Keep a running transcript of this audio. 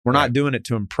We're not doing it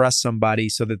to impress somebody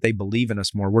so that they believe in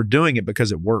us more. We're doing it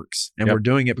because it works. And we're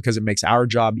doing it because it makes our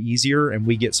job easier and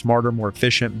we get smarter, more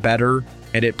efficient, better,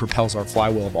 and it propels our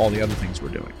flywheel of all the other things we're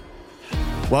doing.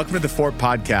 Welcome to the Fort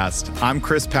Podcast. I'm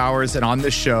Chris Powers, and on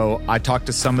this show, I talk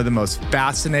to some of the most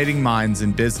fascinating minds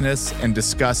in business and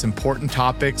discuss important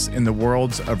topics in the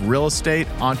worlds of real estate,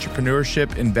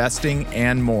 entrepreneurship, investing,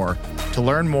 and more. To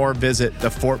learn more, visit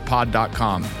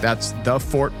thefortpod.com. That's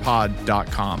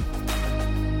thefortpod.com.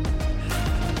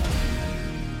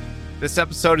 This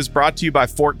episode is brought to you by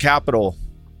Fort Capital.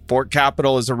 Fort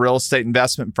Capital is a real estate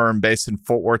investment firm based in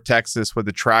Fort Worth, Texas, with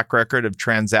a track record of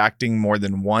transacting more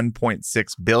than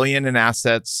 $1.6 billion in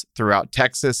assets throughout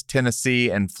Texas,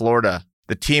 Tennessee, and Florida.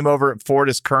 The team over at Fort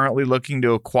is currently looking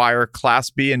to acquire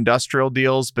Class B industrial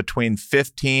deals between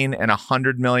 $15 and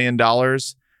 $100 million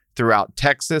throughout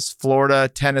Texas, Florida,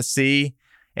 Tennessee,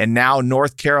 and now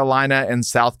North Carolina and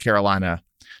South Carolina.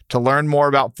 To learn more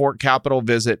about Fort Capital,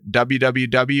 visit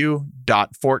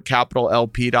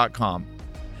www.fortcapitallp.com.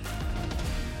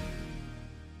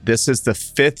 This is the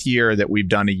fifth year that we've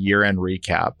done a year-end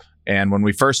recap. And when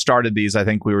we first started these, I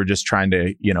think we were just trying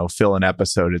to, fill an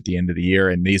episode at the end of the year.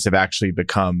 And these have actually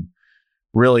become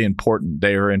really important.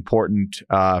 They are important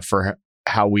for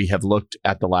how we have looked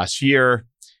at the last year.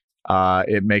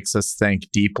 It makes us think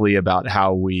deeply about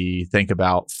how we think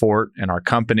about Fort and our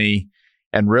company.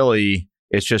 And really,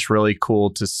 it's just really cool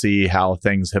to see how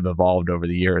things have evolved over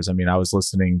the years. I mean, I was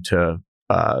listening to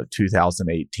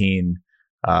 2018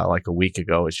 like a week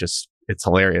ago. It's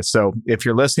hilarious. So if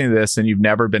you're listening to this and you've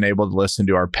never been able to listen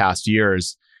to our past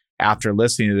years, after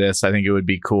listening to this, I think it would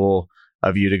be cool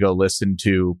of you to go listen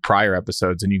to prior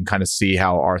episodes and you can kind of see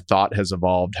how our thought has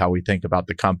evolved, how we think about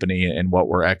the company and what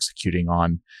we're executing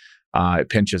on. It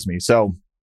pinches me. So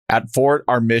at Fort,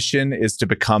 our mission is to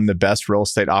become the best real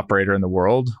estate operator in the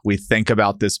world. We think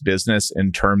about this business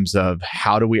in terms of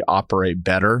how do we operate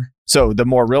better. So the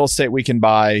more real estate we can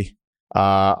buy,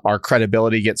 our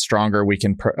credibility gets stronger. We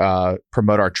can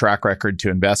promote our track record to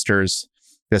investors.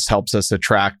 This helps us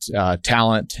attract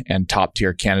talent and top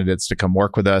tier candidates to come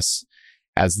work with us.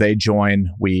 As they join,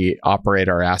 we operate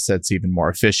our assets even more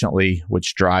efficiently,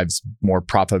 which drives more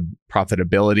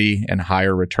profitability and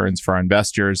higher returns for our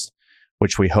investors,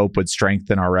 which we hope would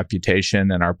strengthen our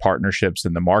reputation and our partnerships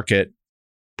in the market.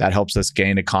 That helps us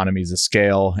gain economies of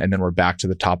scale. And then we're back to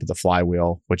the top of the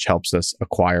flywheel, which helps us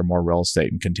acquire more real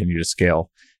estate and continue to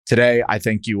scale. Today, I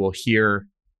think you will hear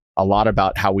a lot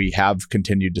about how we have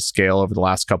continued to scale over the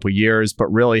last couple of years,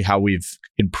 but really how we've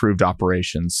improved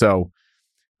operations. So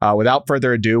without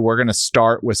further ado, we're going to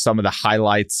start with some of the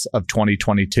highlights of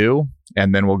 2022,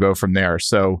 and then we'll go from there.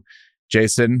 So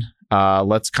Jason,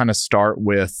 let's kind of start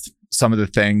with some of the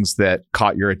things that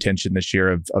caught your attention this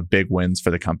year of big wins for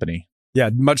the company. Yeah,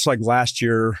 much like last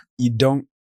year, you don't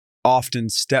often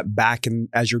step back and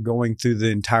as you're going through the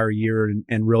entire year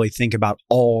and really think about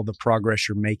all the progress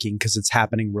you're making because it's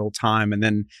happening real time. And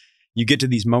then you get to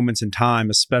these moments in time,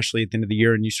 especially at the end of the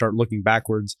year, and you start looking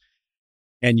backwards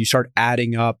and you start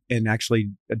adding up and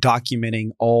actually documenting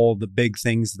all the big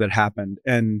things that happened.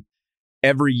 And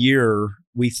every year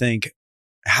we think,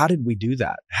 how did we do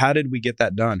that? How did we get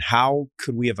that done? How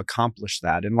could we have accomplished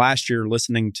that? And last year,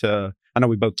 I know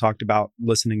we both talked about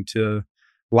listening to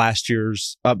last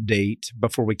year's update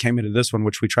before we came into this one,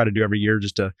 which we try to do every year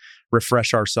just to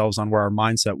refresh ourselves on where our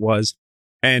mindset was.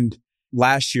 And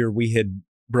last year we had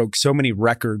broke so many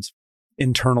records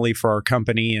internally for our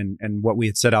company and what we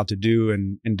had set out to do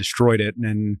and destroyed it.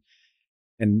 And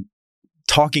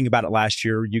talking about it last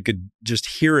year, you could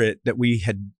just hear it that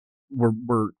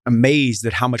we're amazed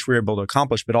at how much we were able to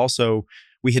accomplish, but also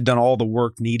we had done all the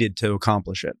work needed to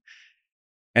accomplish it.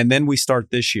 And then we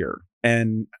start this year.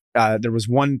 And there was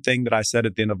one thing that I said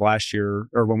at the end of last year,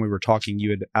 or when we were talking, you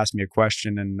had asked me a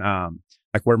question and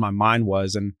like where my mind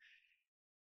was. And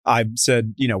I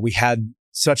said, we had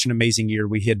such an amazing year.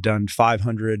 We had done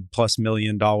 $500+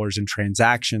 million in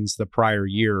transactions the prior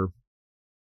year.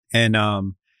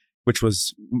 And which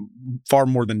was far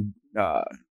more than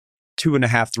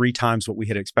 2.5, 3 times what we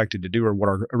had expected to do or what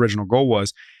our original goal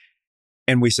was.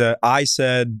 And I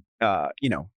said,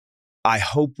 I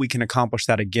hope we can accomplish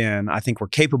that again. I think we're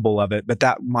capable of it, but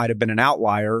that might have been an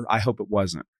outlier. I hope it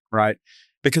wasn't, right?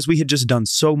 Because we had just done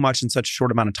so much in such a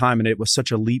short amount of time and it was such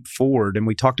a leap forward. And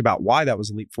we talked about why that was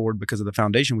a leap forward because of the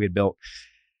foundation we had built.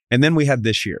 And then we had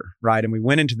this year, right? And we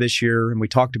went into this year and we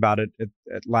talked about it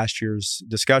at last year's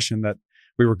discussion that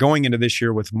we were going into this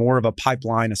year with more of a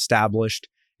pipeline established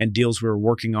and deals we were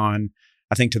working on,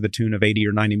 I think to the tune of $80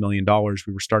 or $90 million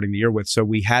we were starting the year with. So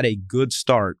we had a good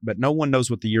start, but no one knows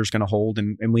what the year's going to hold.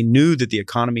 And we knew that the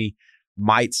economy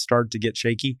might start to get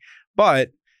shaky,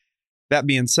 but that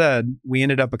being said, we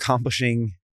ended up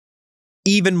accomplishing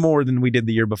even more than we did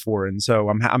the year before. And so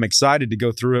I'm excited to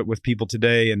go through it with people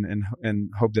today and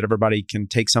hope that everybody can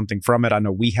take something from it. I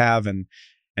know we have, and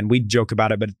we joke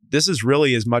about it, but this is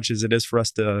really as much as it is for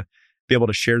us to be able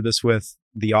to share this with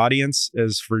the audience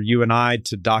as for you and I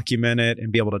to document it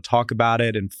and be able to talk about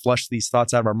it and flush these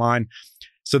thoughts out of our mind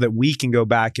so that we can go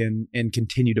back and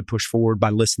continue to push forward by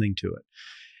listening to it.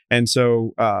 And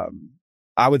so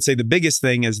I would say the biggest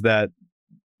thing is that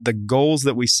the goals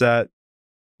that we set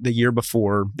the year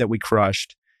before that we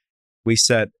crushed, we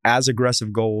set as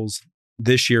aggressive goals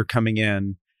this year coming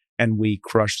in, and we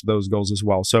crushed those goals as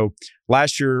well. So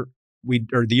last year,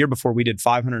 the year before, we did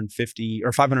 550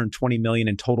 or 520 million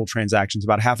in total transactions.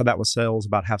 About half of that was sales,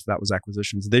 about half of that was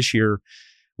acquisitions. This year,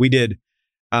 we did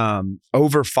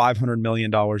over $500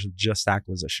 million of just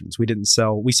acquisitions.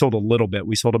 We sold a little bit.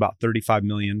 We sold about 35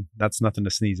 million. That's nothing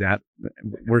to sneeze at.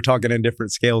 We're talking in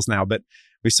different scales now, but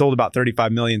we sold about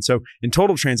 35 million. So in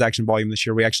total transaction volume this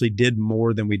year, we actually did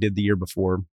more than we did the year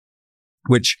before,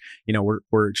 which,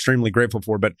 we're extremely grateful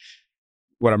for. But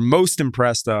what I'm most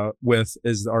impressed with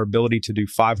is our ability to do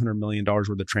 $500 million worth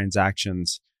of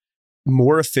transactions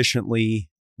more efficiently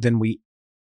than we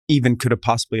even could have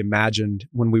possibly imagined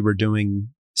when we were doing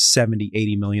 $70,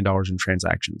 $80 million in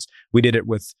transactions. We did it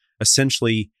with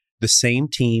essentially the same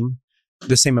team,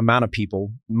 the same amount of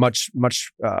people, much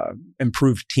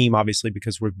improved team, obviously,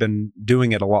 because we've been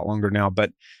doing it a lot longer now.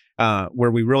 But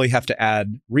where we really have to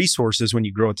add resources when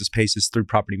you grow at this pace is through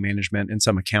property management and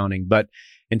some accounting. But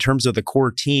in terms of the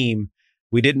core team,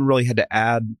 we didn't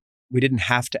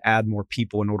have to add more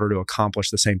people in order to accomplish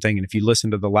the same thing. And if you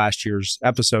listen to the last year's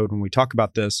episode, when we talk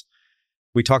about this,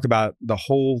 we talk about the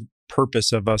whole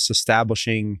purpose of us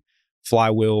establishing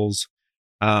Flywheels,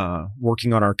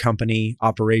 working on our company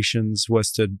operations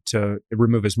was to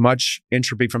remove as much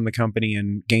entropy from the company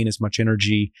and gain as much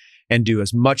energy and do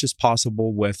as much as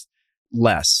possible with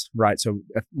less, right? So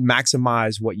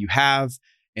maximize what you have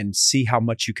and see how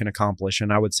much you can accomplish.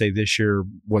 And I would say this year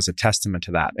was a testament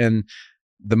to that. And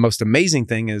the most amazing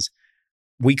thing is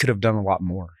we could have done a lot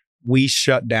more. We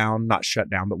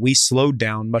but we slowed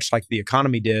down, much like the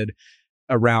economy did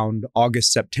around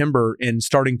August, September, and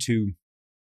starting to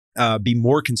be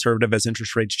more conservative as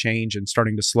interest rates change and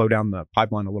starting to slow down the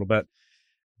pipeline a little bit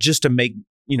just to make,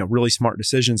 really smart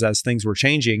decisions as things were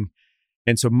changing.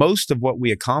 And so most of what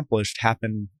we accomplished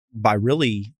happened by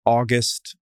really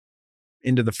August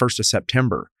into the 1st of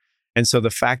September. And so the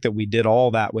fact that we did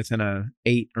all that within a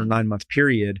 8 or 9 month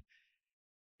period,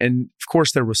 and of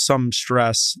course there was some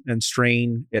stress and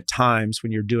strain at times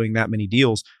when you're doing that many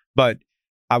deals, but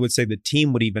I would say the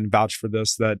team would even vouch for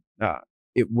this, that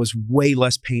it was way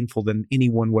less painful than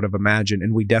anyone would have imagined.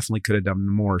 And we definitely could have done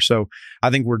more. So I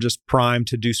think we're just primed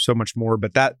to do so much more,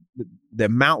 but the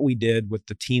amount we did with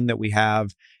the team that we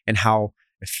have and how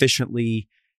efficiently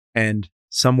and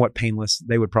somewhat painless,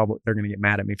 they're going to get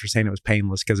mad at me for saying it was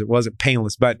painless because it wasn't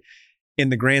painless, but in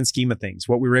the grand scheme of things,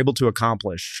 what we were able to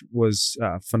accomplish was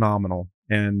phenomenal.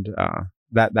 And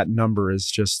that number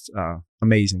is just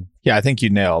amazing. Yeah, I think you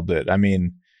nailed it. I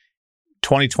mean,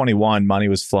 2021, money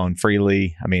was flowing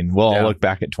freely. I mean, we'll all look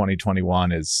back at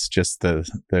 2021 as just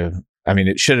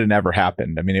it should have never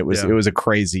happened. I mean, it was a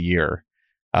crazy year.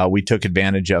 We took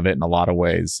advantage of it in a lot of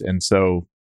ways. And so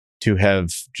to have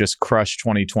just crushed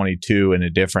 2022 in a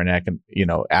different,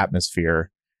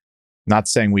 atmosphere, not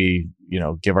saying we,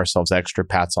 give ourselves extra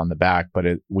pats on the back, but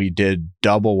we did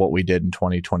double what we did in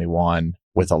 2021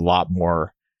 with a lot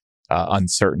more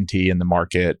uncertainty in the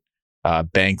market.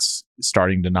 Banks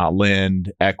starting to not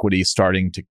lend, equity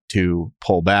starting to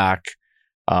pull back.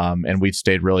 And we've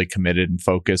stayed really committed and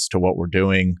focused to what we're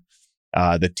doing.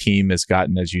 The team has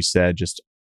gotten, as you said, just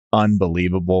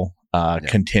unbelievable,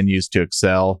 continues to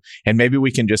excel. And maybe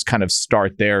we can just kind of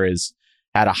start there is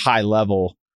at a high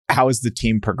level. How has the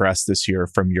team progressed this year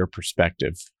from your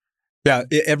perspective? Yeah,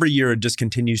 every year it just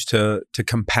continues to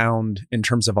compound in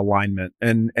terms of alignment.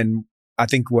 And I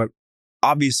think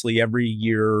obviously every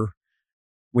year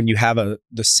when you have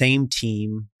the same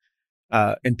team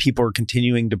and people are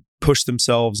continuing to push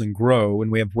themselves and grow,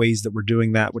 and we have ways that we're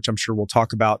doing that, which I'm sure we'll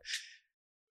talk about,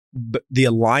 but the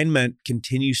alignment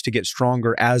continues to get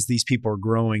stronger as these people are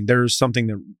growing. There's something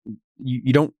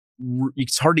that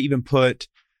it's hard to even put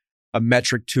a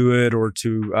metric to it or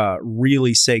to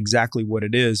really say exactly what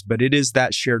it is, but it is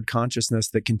that shared consciousness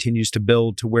that continues to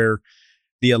build to where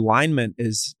the alignment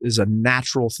is a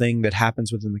natural thing that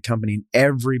happens within the company. And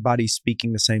everybody's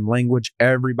speaking the same language,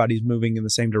 everybody's moving in the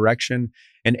same direction,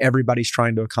 and everybody's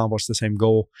trying to accomplish the same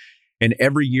goal. And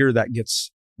every year that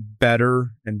gets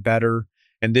better and better.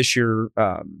 And this year,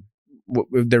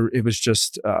 it was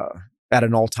just at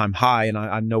an all-time high. And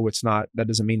I know it's not, that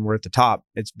doesn't mean we're at the top.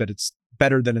 But it's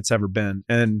better than it's ever been.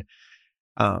 And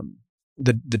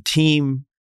the team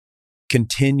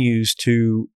continues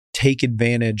to take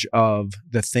advantage of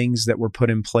the things that were put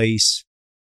in place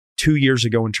 2 years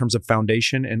ago in terms of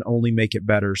foundation and only make it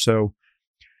better. So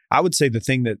I would say the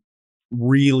thing that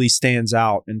really stands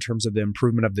out in terms of the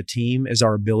improvement of the team is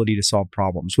our ability to solve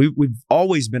problems. We've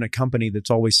always been a company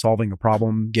that's always solving a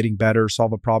problem, getting better,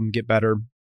 solve a problem, get better,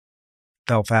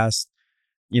 fail fast,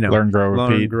 learn,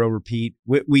 grow, repeat.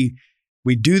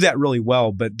 We do that really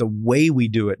well, but the way we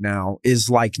do it now is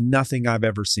like nothing I've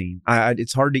ever seen.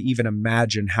 It's hard to even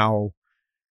imagine how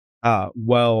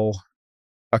well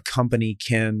a company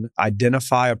can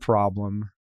identify a problem,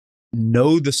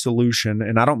 know the solution.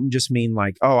 And I don't just mean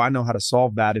like, oh, I know how to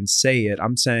solve that and say it.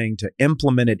 I'm saying to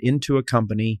implement it into a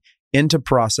company, into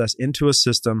process, into a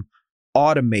system,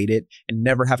 automate it, and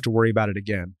never have to worry about it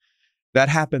again. That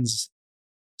happens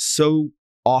so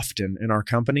often in our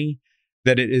company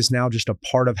that it is now just a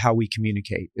part of how we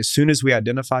communicate. As soon as we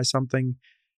identify something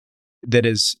that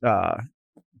is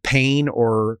pain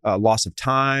or loss of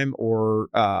time or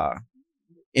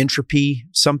entropy,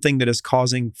 something that is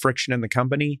causing friction in the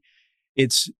company,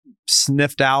 it's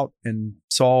sniffed out and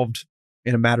solved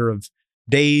in a matter of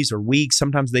days or weeks.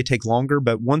 Sometimes they take longer,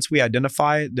 but once we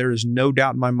identify it, there is no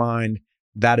doubt in my mind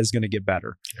that is going to get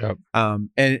better. Yep.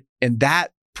 And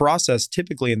that process,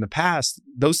 typically in the past,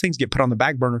 those things get put on the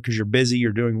back burner because you're busy,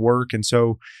 you're doing work. And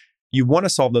so you want to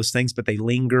solve those things, but they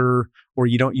linger, or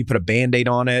you put a Band-Aid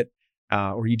on it,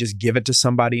 or you just give it to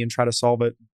somebody and try to solve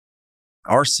it.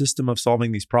 Our system of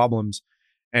solving these problems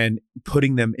and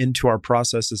putting them into our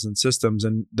processes and systems,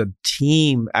 and the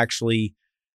team actually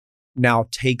now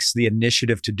takes the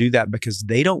initiative to do that because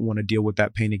they don't want to deal with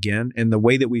that pain again. And the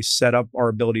way that we've set up our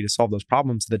ability to solve those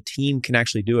problems, the team can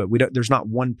actually do it. There's not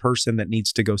one person that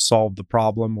needs to go solve the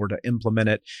problem or to implement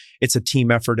it. It's a team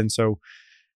effort. And so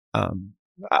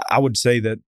I would say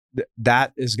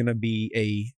that is going to be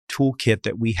a toolkit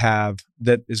that we have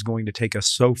that is going to take us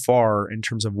so far in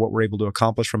terms of what we're able to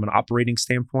accomplish from an operating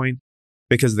standpoint,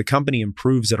 because the company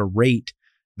improves at a rate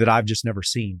that I've just never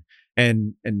seen.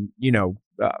 And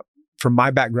from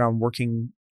my background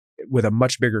working with a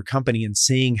much bigger company and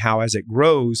seeing how as it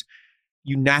grows,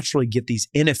 you naturally get these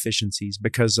inefficiencies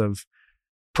because of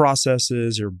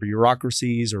processes or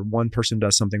bureaucracies, or one person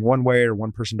does something one way or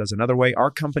one person does another way. Our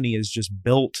company is just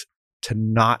built to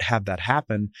not have that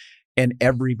happen, and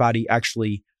everybody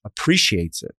actually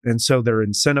appreciates it. And so they're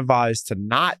incentivized to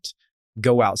not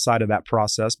go outside of that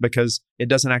process because it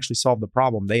doesn't actually solve the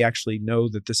problem. They actually know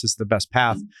that this is the best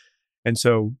path. And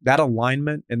so that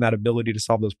alignment and that ability to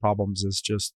solve those problems is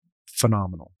just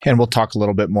phenomenal. And we'll talk a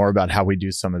little bit more about how we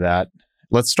do some of that.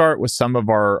 Let's start with some of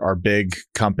our big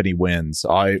company wins.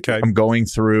 I'm going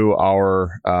through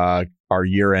our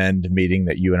year-end meeting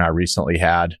that you and I recently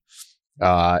had.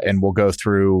 And we'll go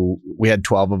through, we had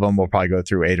 12 of them. We'll probably go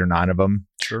through 8 or 9 of them.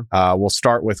 Sure. We'll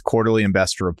start with quarterly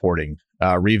investor reporting.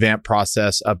 Revamped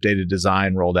process, updated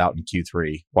design, rolled out in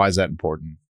Q3. Why is that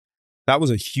important? That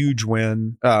was a huge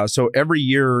win. So every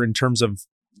year in terms of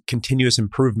continuous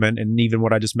improvement, and even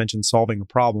what I just mentioned, solving a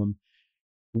problem,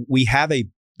 we have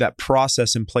that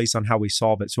process in place on how we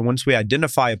solve it. So once we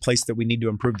identify a place that we need to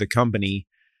improve the company,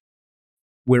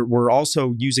 we're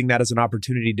also using that as an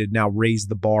opportunity to now raise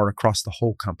the bar across the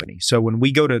whole company. So when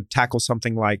we go to tackle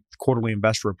something like quarterly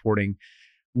investor reporting,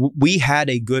 we had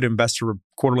a good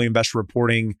quarterly investor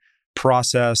reporting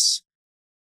process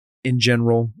in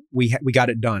general. We got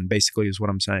it done, basically, is what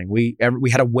I'm saying. We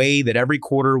had a way that every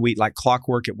quarter, we like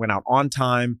clockwork, it went out on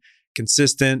time,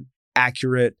 consistent,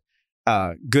 accurate,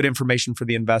 good information for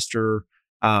the investor,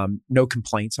 no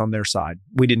complaints on their side.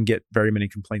 We didn't get very many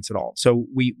complaints at all. So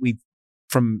we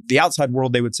from the outside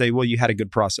world, they would say, well, you had a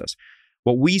good process.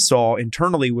 What we saw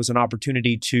internally was an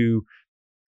opportunity to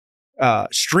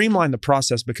streamline the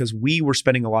process because we were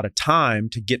spending a lot of time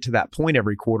to get to that point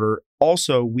every quarter.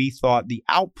 Also, we thought the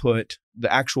output,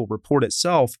 the actual report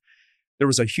itself, there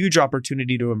was a huge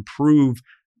opportunity to improve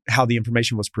how the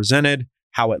information was presented,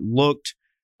 how it looked,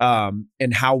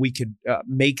 and how we could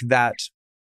make that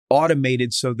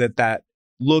automated so that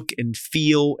look and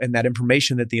feel and that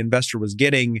information that the investor was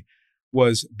getting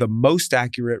was the most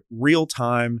accurate, real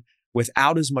time,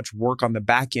 without as much work on the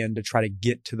back end to try to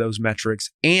get to those metrics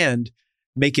and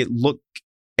make it look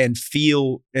and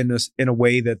feel in a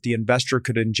way that the investor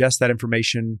could ingest that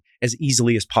information as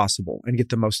easily as possible and get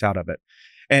the most out of it.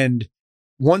 And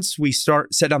once we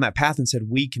set down that path and said,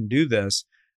 we can do this,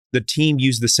 the team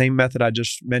used the same method I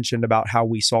just mentioned about how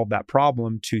we solve that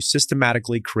problem to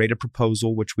systematically create a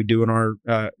proposal, which we do in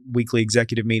our weekly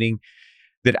executive meeting,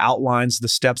 that outlines the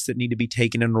steps that need to be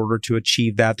taken in order to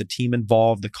achieve that, the team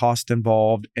involved, the cost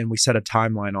involved, and we set a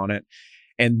timeline on it.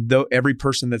 And though every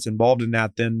person that's involved in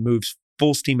that then moves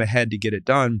full steam ahead to get it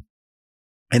done.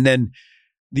 And then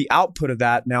the output of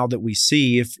that, now that we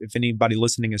see, if anybody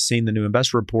listening has seen the new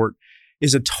investor report,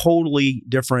 is a totally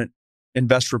different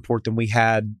investor report than we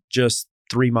had just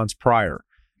 3 months prior.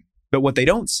 But what they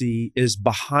don't see is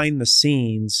behind the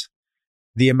scenes,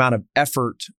 the amount of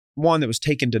effort, one, that was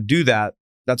taken to do that.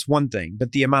 That's one thing.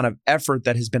 But the amount of effort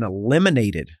that has been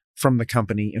eliminated from the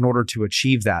company in order to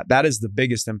achieve that, that is the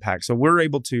biggest impact. So we're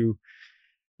able to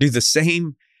do the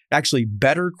same, actually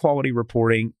better quality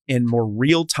reporting in more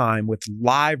real time with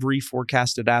live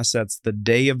reforecasted assets the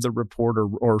day of the report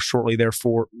or shortly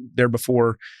there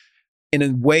before, in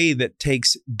a way that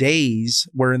takes days,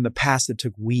 where in the past it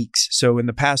took weeks. So in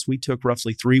the past, we took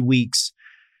roughly 3 weeks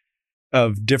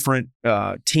of different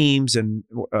teams, and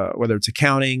whether it's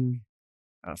accounting,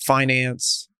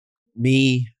 finance,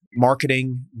 me,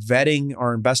 marketing, vetting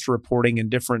our investor reporting in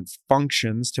different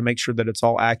functions to make sure that it's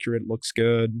all accurate, looks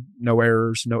good, no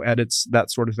errors, no edits,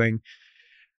 that sort of thing.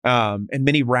 And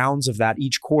many rounds of that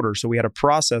each quarter. So we had a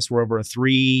process where over a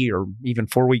 3 or even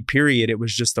 4 week period, it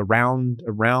was just around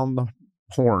the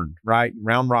horn, right?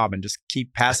 Round robin, just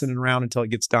keep passing it around until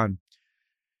it gets done.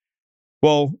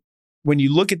 Well, when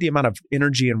you look at the amount of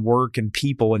energy and work and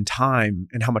people and time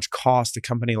and how much cost a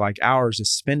company like ours is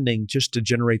spending just to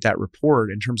generate that report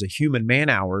in terms of human man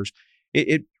hours,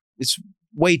 it's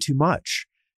way too much.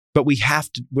 But we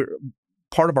have to,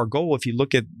 part of our goal, if you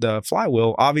look at the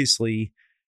flywheel, obviously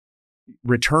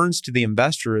returns to the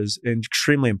investor is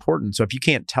extremely important. So if you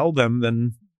can't tell them,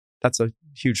 then that's a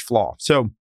huge flaw.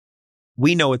 So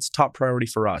we know it's top priority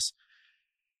for us.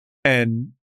 And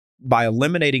by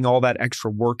eliminating all that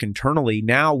extra work internally,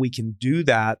 now we can do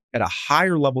that at a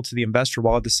higher level to the investor,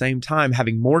 while at the same time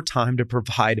having more time to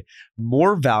provide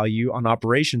more value on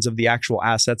operations of the actual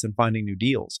assets and finding new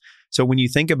deals. So when you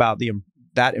think about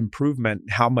that improvement,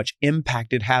 how much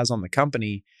impact it has on the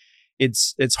company,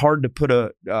 it's hard to put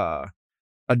a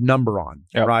number on,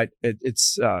 yep. Right?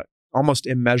 It's almost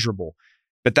immeasurable.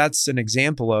 But that's an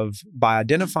example of, by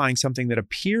identifying something that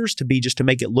appears to be just to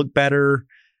make it look better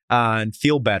and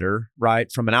feel better,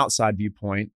 right, from an outside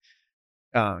viewpoint,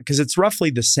 because it's roughly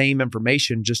the same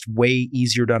information, just way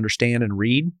easier to understand and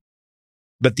read.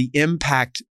 But the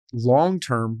impact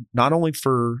long-term, not only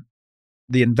for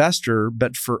the investor,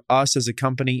 but for us as a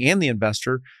company and the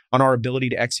investor on our ability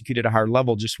to execute at a higher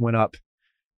level, just went up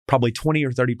probably 20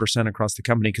 or 30% across the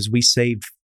company, because we saved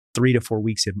 3 to 4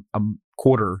 weeks a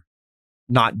quarter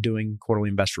not doing quarterly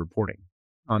investor reporting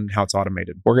on how it's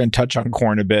automated. We're going to touch on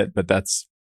corn a bit, but that's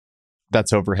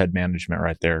overhead management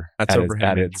right there. That's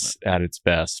overhead management at its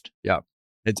best. Yeah.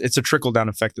 It's a trickle-down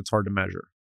effect that's hard to measure.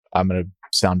 I'm going to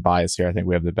sound biased here. I think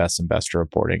we have the best investor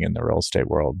reporting in the real estate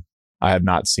world. I have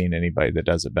not seen anybody that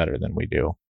does it better than we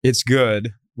do. It's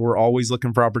good. We're always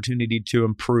looking for opportunity to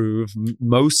improve,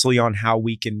 mostly on how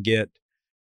we can get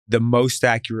the most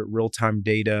accurate real-time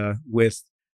data with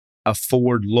a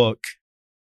forward look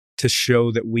to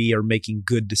show that we are making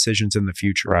good decisions in the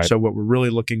future. Right. So what we're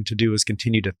really looking to do is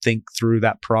continue to think through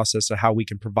that process of how we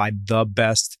can provide the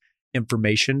best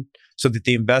information so that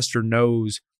the investor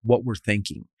knows what we're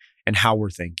thinking and how we're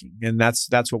thinking. And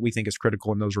that's what we think is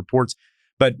critical in those reports.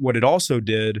 But what it also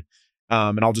did,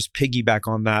 and I'll just piggyback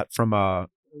on that from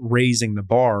raising the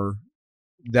bar,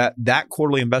 that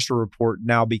quarterly investor report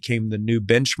now became the new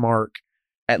benchmark,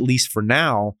 at least for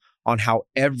now, on how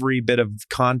every bit of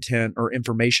content or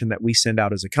information that we send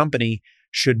out as a company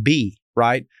should be,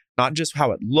 right? Not just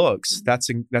how it looks.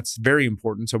 That's very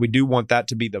important. So we do want that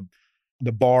to be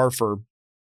the bar for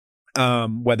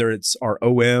whether it's our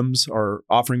OMs or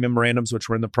offering memorandums, which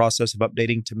we're in the process of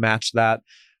updating to match that,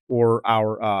 or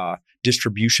our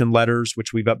distribution letters,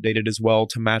 which we've updated as well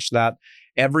to match that.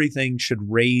 Everything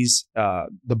should raise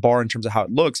the bar in terms of how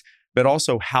it looks, but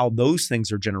also how those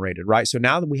things are generated, right? So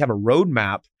now that we have a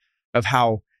roadmap of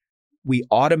how we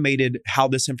automated how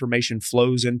this information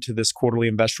flows into this quarterly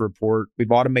investor report,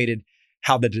 we've automated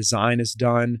how the design is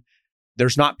done.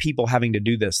 There's not people having to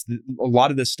do this. A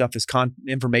lot of this stuff is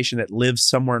information that lives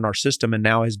somewhere in our system and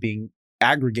now is being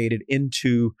aggregated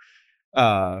into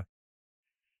a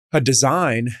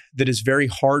design that is very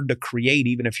hard to create,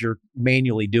 even if you're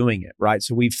manually doing it, right?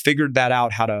 So we've figured that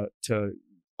out, how to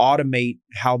automate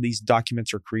how these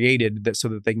documents are created so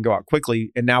that they can go out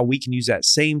quickly. And now we can use that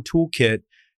same toolkit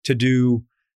to do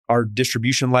our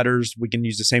distribution letters. We can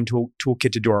use the same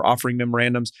toolkit to do our offering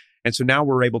memorandums. And so now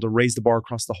we're able to raise the bar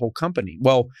across the whole company.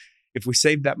 Well, if we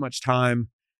save that much time,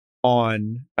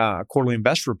 on quarterly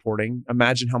investor reporting,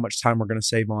 imagine how much time we're going to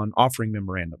save on offering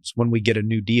memorandums when we get a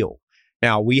new deal.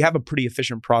 Now, we have a pretty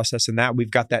efficient process in that. We've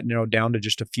got that narrowed down to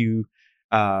just a few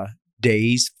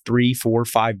days, 3, 4,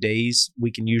 5 days.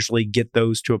 We can usually get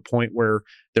those to a point where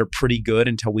they're pretty good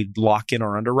until we lock in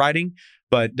our underwriting.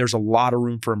 But there's a lot of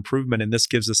room for improvement. And this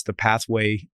gives us the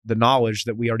pathway, the knowledge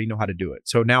that we already know how to do it.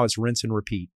 So now it's rinse and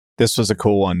repeat. This was a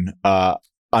cool one.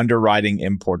 Underwriting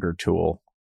importer tool.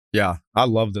 Yeah, I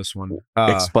love this one.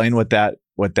 Explain what that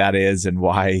is and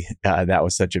why that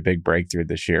was such a big breakthrough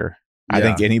this year. I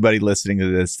think anybody listening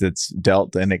to this that's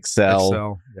dealt in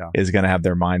Excel is going to have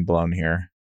their mind blown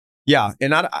here. Yeah.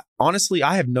 And honestly,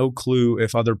 I have no clue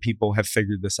if other people have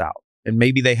figured this out. And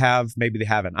maybe they have, maybe they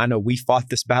haven't. I know we fought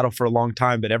this battle for a long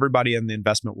time, but everybody in the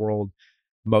investment world,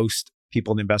 most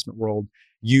people in the investment world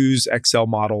use Excel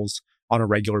models on a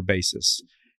regular basis.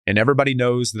 And everybody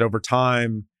knows that over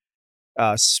time,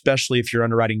 especially if you're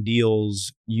underwriting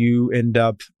deals, you end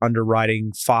up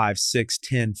underwriting 5, 6,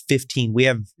 10, 15. We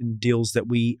have deals that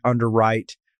we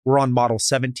underwrite. We're on model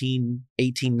 17,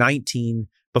 18, 19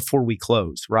 before we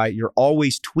close, right? You're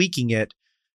always tweaking it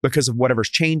because of whatever's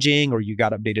changing, or you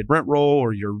got updated rent roll,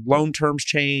 or your loan terms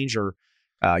change, or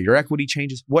your equity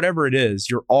changes, whatever it is,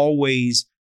 you're always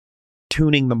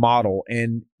tuning the model.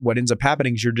 And what ends up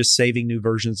happening is you're just saving new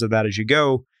versions of that as you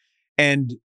go.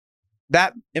 And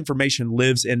that information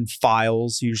lives in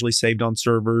files, usually saved on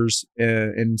servers.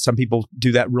 And some people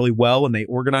do that really well and they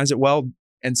organize it well.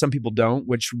 And some people don't,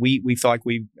 which we feel like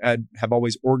we have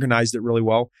always organized it really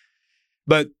well.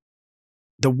 But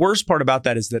the worst part about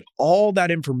that is that all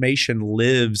that information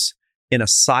lives in a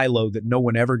silo that no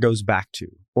one ever goes back to,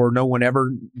 or no one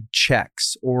ever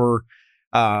checks, or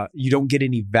you don't get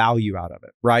any value out of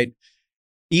it, right?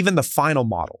 Even the final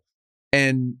model.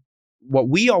 And what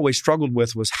we always struggled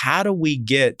with was, how do we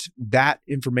get that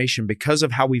information, because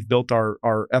of how we've built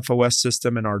our FOS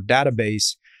system and our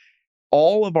database?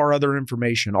 All of our other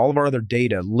information, all of our other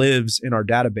data lives in our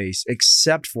database,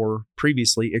 except for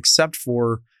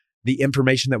the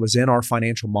information that was in our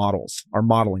financial models, our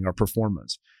modeling, our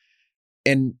performance.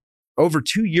 And over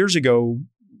 2 years ago,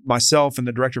 myself and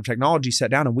the director of technology sat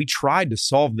down and we tried to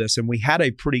solve this. And we had a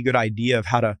pretty good idea of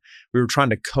we were trying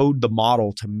to code the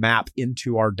model to map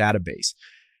into our database.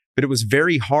 But it was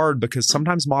very hard because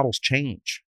sometimes models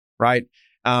change, right?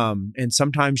 And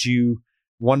sometimes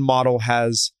one model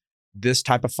has this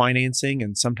type of financing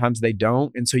and sometimes they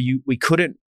don't. And so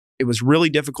it was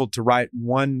really difficult to write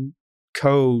one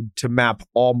code to map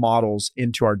all models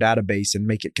into our database and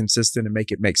make it consistent and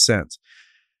make it make sense.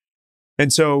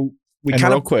 And so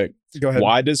real quick, go ahead.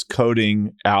 Why does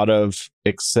coding out of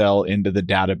Excel into the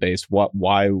database?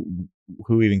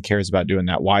 Who even cares about doing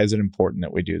that? Why is it important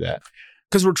that we do that?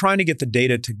 Because we're trying to get the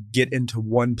data to get into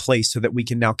one place so that we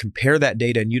can now compare that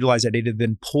data and utilize that data,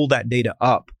 then pull that data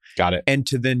up. Got it. And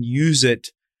to then use it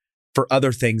for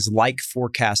other things like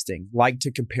forecasting, like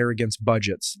to compare against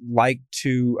budgets, like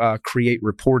to create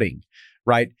reporting,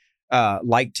 right?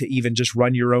 Like to even just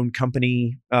run your own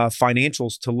company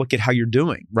financials to look at how you're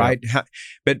doing, right? Yeah.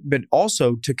 But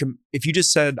also if you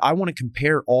just said, I want to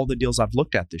compare all the deals I've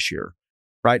looked at this year,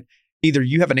 right? Either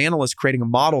you have an analyst creating a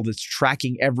model that's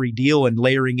tracking every deal and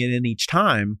layering it in each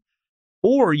time,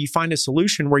 or you find a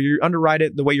solution where you underwrite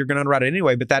it the way you're going to underwrite it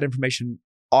anyway, but that information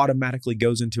automatically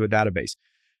goes into a database.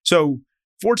 So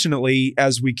fortunately,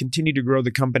 as we continue to grow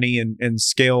the company and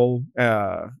scale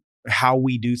how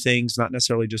we do things, not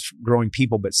necessarily just growing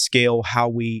people, but scale how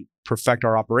we perfect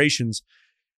our operations,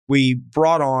 we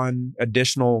brought on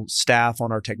additional staff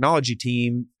on our technology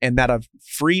team, and that have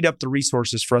freed up the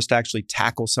resources for us to actually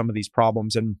tackle some of these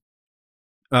problems. And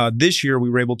this year, we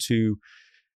were able to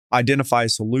identify a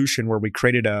solution where we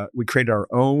created our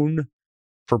own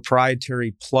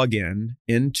proprietary plugin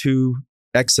into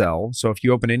Excel. So if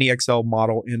you open any Excel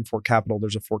model in ForCapital,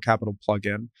 there's a ForCapital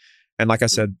plugin. And like I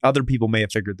said, other people may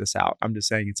have figured this out. I'm just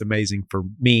saying it's amazing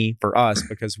for us,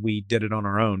 because we did it on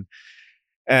our own.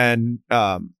 And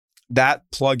that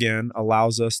plugin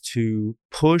allows us to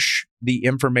push the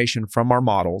information from our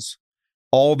models,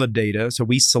 all the data. So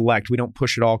we don't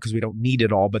push it all because we don't need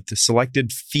it all, but the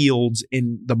selected fields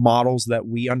in the models that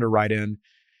we underwrite in,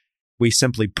 we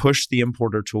simply push the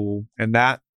importer tool, and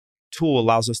that tool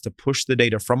allows us to push the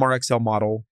data from our Excel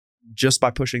model just by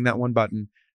pushing that one button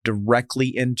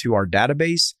directly into our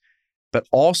database, but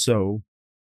also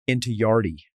into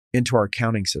Yardi, into our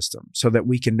accounting system, so that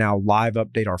we can now live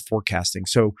update our forecasting.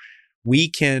 So we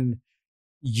can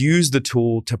use the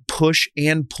tool to push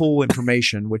and pull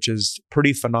information, which is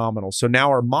pretty phenomenal. So now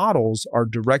our models are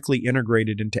directly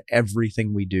integrated into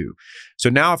everything we do. So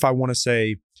now if I want to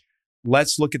say,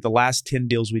 let's look at the last 10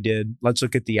 deals we did. Let's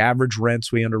look at the average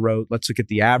rents we underwrote. Let's look at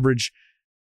the average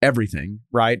everything,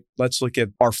 right? Let's look at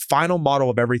our final model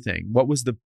of everything. What was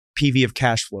the PV of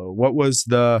cash flow? What was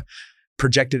the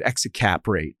projected exit cap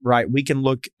rate, right? We can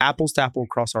look apples to apple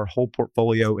across our whole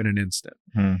portfolio in an instant.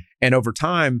 And over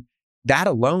time, that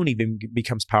alone even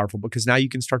becomes powerful because now you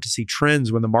can start to see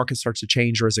trends when the market starts to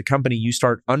change, or as a company, you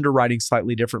start underwriting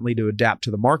slightly differently to adapt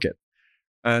to the market.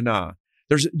 And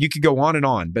you could go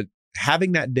on, but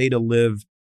having that data live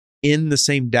in the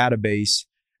same database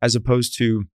as opposed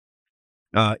to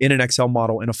in an Excel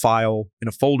model, in a file, in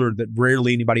a folder that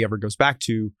rarely anybody ever goes back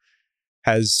to,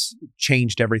 has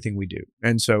changed everything we do.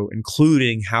 And so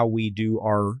including how we do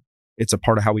it's a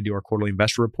part of how we do our quarterly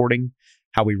investor reporting,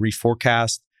 how we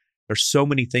reforecast. There's so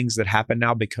many things that happen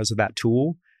now because of that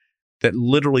tool that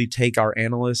literally take our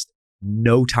analysts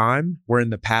no time, where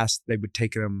in the past they would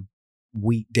take them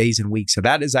days and weeks. So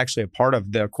that is actually a part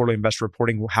of the quarterly investor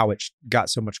reporting, how it got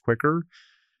so much quicker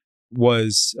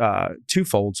was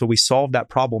twofold. So we solved that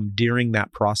problem during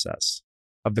that process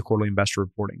of the quarterly investor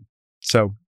reporting.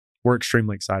 So we're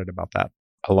extremely excited about that.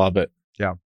 I love it.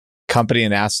 Yeah. Company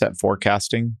and asset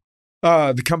forecasting.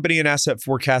 The company and asset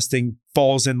forecasting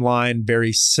falls in line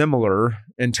very similar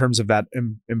in terms of that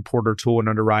importer tool and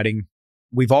underwriting.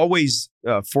 We've always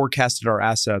forecasted our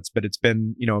assets, but it's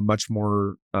been a much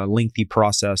more lengthy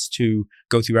process to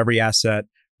go through every asset,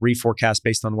 reforecast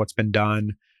based on what's been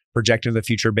done, project into the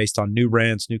future based on new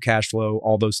rents, new cash flow,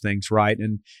 all those things, right?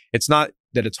 And it's not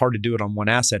that it's hard to do it on one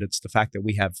asset. It's the fact that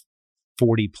we have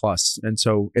 40 plus. And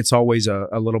so it's always a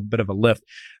little bit of a lift.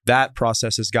 That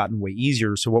process has gotten way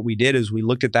easier. So what we did is we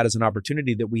looked at that as an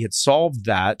opportunity that we had solved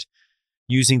that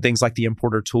using things like the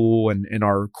importer tool and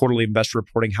our quarterly investor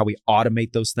reporting, how we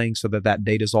automate those things so that that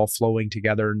data is all flowing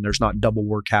together and there's not double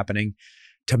work happening,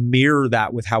 to mirror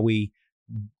that with how we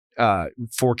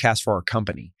forecast for our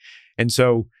company. And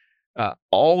so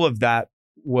all of that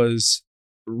was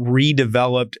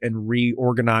redeveloped and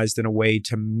reorganized in a way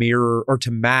to mirror or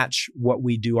to match what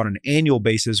we do on an annual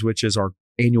basis, which is our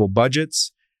annual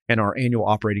budgets and our annual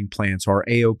operating plan, so our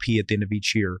AOP at the end of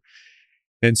each year.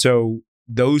 And so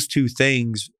those two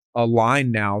things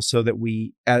align now so that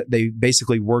they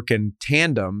basically work in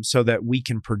tandem so that we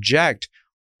can project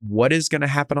what is going to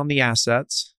happen on the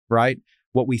assets, right?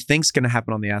 What we think is going to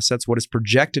happen on the assets, what is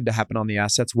projected to happen on the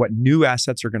assets, what new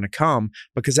assets are going to come,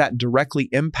 because that directly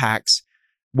impacts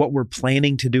what we're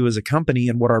planning to do as a company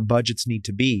and what our budgets need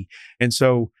to be. And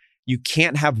so you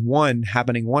can't have one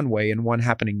happening one way and one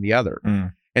happening the other.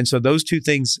 And so those two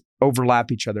things overlap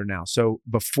each other now. So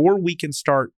before we can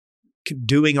start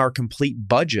doing our complete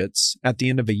budgets at the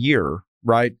end of a year,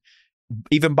 right?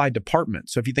 Even by department.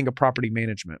 So if you think of property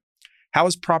management, how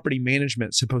is property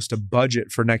management supposed to budget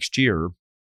for next year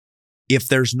if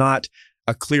there's not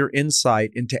a clear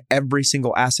insight into every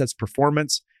single asset's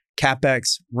performance,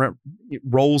 CapEx, rent,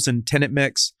 roles and tenant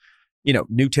mix,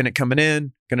 new tenant coming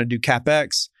in, going to do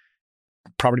CapEx,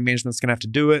 property management's going to have to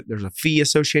do it. There's a fee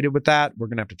associated with that. We're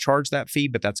going to have to charge that fee,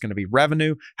 but that's going to be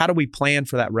revenue. How do we plan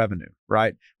for that revenue,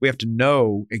 right? We have to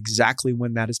know exactly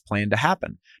when that is planned to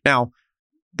happen. Now,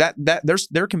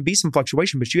 there can be some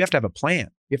fluctuation, but you have to have a plan.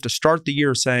 You have to start the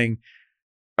year saying,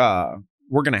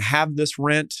 we're going to have this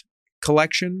rent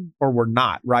collection or we're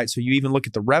not, right? So you even look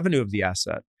at the revenue of the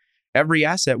asset. Every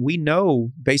asset, we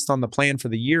know based on the plan for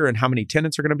the year and how many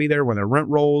tenants are going to be there, when their rent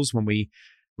rolls, when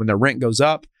their rent goes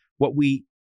up, what we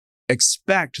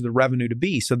expect the revenue to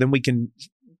be. So then we can,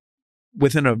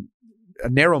 within a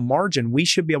narrow margin, we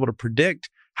should be able to predict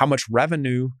how much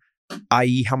revenue,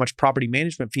 i.e. how much property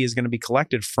management fee is going to be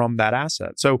collected from that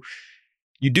asset. So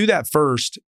you do that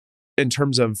first in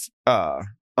terms of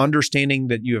understanding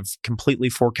that you have completely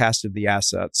forecasted the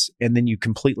assets, and then you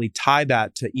completely tie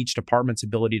that to each department's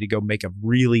ability to go make a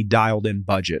really dialed in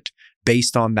budget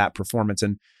based on that performance.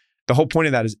 And the whole point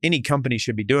of that is any company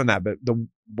should be doing that. But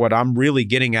what I'm really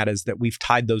getting at is that we've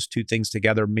tied those two things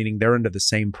together, meaning they're into the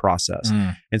same process.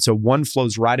 And so one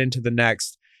flows right into the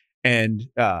next. And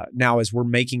now as we're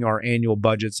making our annual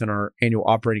budgets and our annual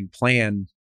operating plan,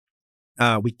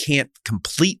 we can't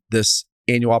complete this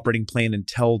annual operating plan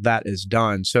until that is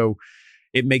done. So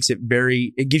it makes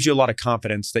it gives you a lot of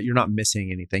confidence that you're not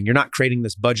missing anything. You're not creating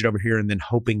this budget over here and then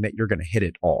hoping that you're going to hit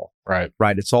it all. Right.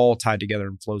 It's all tied together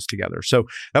and flows together. So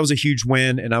that was a huge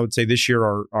win. And I would say this year,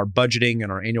 our budgeting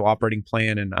and our annual operating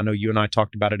plan, and I know you and I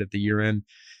talked about it at the year end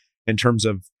in terms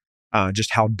of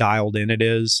just how dialed in it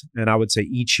is. And I would say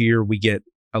each year we get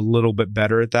a little bit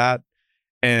better at that.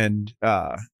 And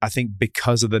I think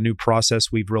because of the new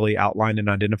process we've really outlined and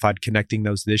identified connecting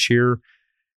those this year,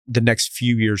 the next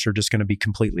few years are just going to be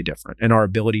completely different. And our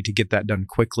ability to get that done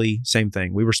quickly, same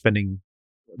thing. We were spending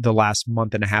the last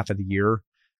month and a half of the year,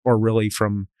 or really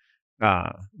from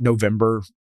November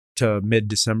to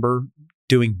mid-December,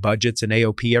 doing budgets and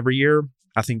AOP every year.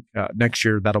 I think next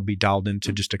year that'll be dialed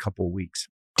into just a couple of weeks.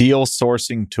 Deal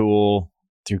sourcing tool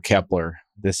through Kepler.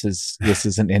 This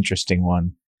is an interesting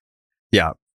one.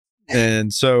 Yeah.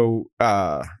 And so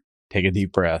take a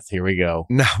deep breath. Here we go.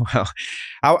 No, well,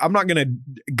 I'm not going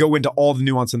to go into all the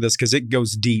nuance in this because it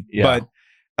goes deep. Yeah.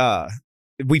 But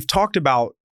we've talked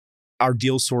about our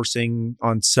deal sourcing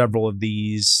on several of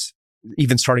these,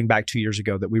 even starting back 2 years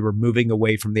ago, that we were moving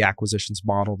away from the acquisitions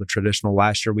model, the traditional.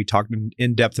 Last year, we talked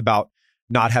in depth about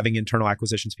not having internal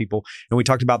acquisitions people. And we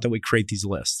talked about that we create these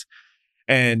lists.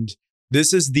 And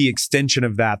this is the extension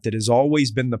of that has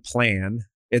always been the plan.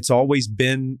 It's always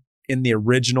been in the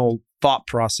original thought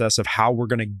process of how we're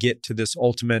going to get to this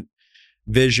ultimate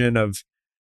vision of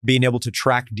being able to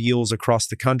track deals across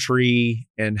the country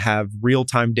and have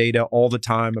real-time data all the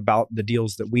time about the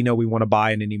deals that we know we want to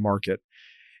buy in any market.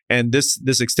 And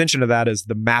this extension of that is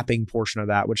the mapping portion of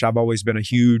that, which I've always been a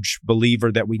huge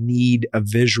believer that we need a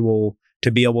visual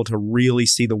to be able to really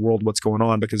see the world, what's going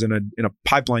on. Because in a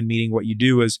pipeline meeting, what you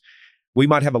do is we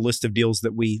might have a list of deals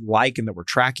that we like and that we're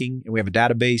tracking, and we have a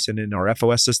database, and in our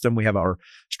FOS system, we have our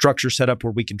structure set up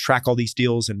where we can track all these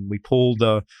deals, and we pull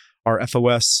our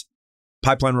FOS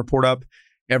pipeline report up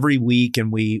every week,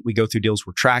 and we go through deals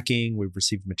we're tracking, we've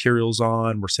received materials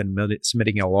on, we're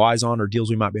submitting LOIs on, or deals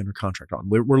we might be under contract on.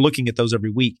 We're looking at those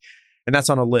every week, and that's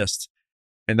on a list,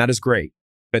 and that is great.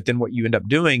 But then what you end up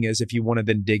doing is, if you want to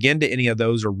then dig into any of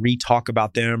those or re-talk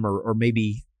about them, or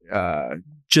maybe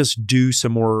just do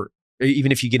some more,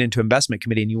 even if you get into investment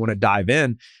committee and you want to dive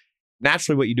in,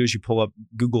 naturally what you do is you pull up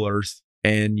Google Earth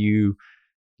and you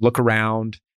look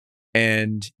around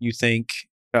and you think,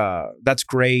 that's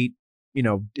great.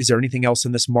 Is there anything else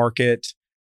in this market?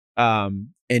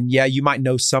 And yeah, you might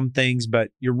know some things,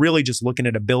 but you're really just looking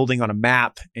at a building on a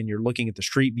map and you're looking at the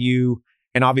street view.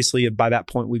 And obviously by that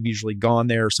point, we've usually gone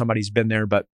there or somebody's been there,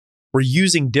 but we're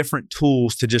using different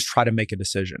tools to just try to make a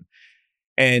decision.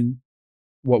 And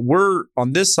what we're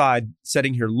on this side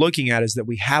sitting here looking at is that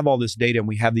we have all this data and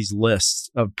we have these lists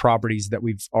of properties that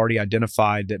we've already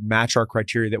identified that match our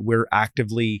criteria that we're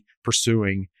actively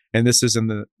pursuing. And this is in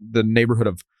the neighborhood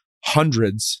of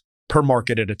hundreds per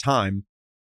market at a time.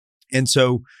 And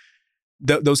so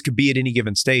those could be at any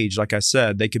given stage. Like I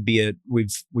said, they could be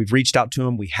we've reached out to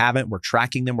them. We haven't. We're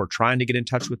tracking them. We're trying to get in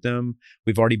touch with them.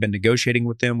 We've already been negotiating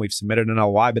with them. We've submitted an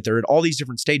LOI, but they're at all these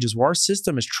different stages where our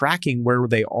system is tracking where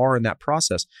they are in that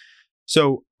process.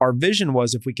 So our vision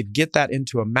was, if we could get that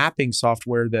into a mapping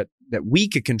software that we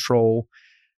could control,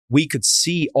 we could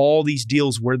see all these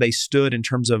deals where they stood in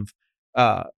terms of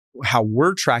how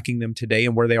we're tracking them today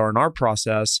and where they are in our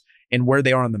process and where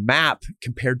they are on the map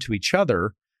compared to each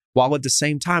other, while at the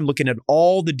same time looking at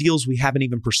all the deals we haven't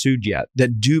even pursued yet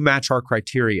that do match our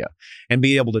criteria, and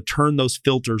be able to turn those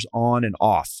filters on and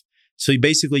off. So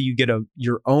you get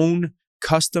your own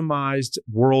customized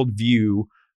worldview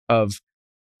of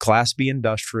Class B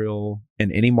industrial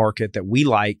in any market that we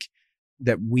like,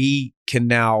 that we can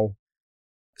now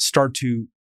start to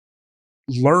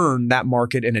learn that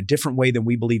market in a different way than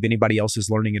we believe anybody else is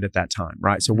learning it at that time,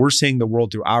 right? So we're seeing the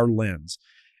world through our lens.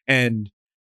 And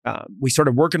we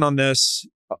started working on this,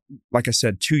 like I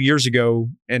said, 2 years ago,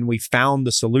 and we found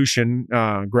the solution.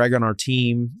 Greg on our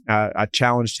team, I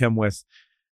challenged him with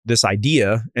this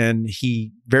idea, and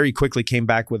he very quickly came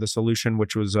back with a solution,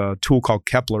 which was a tool called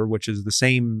Kepler, which is the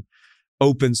same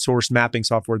open source mapping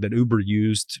software that Uber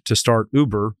used to start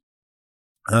Uber.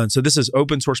 So this is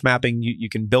open source mapping. You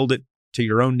can build it to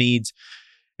your own needs.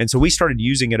 And so we started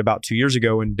using it about 2 years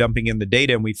ago and dumping in the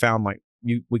data, and we found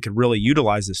we could really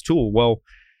utilize this tool. Well,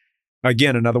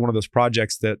 again, another one of those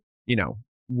projects that,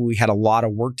 we had a lot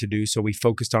of work to do. So we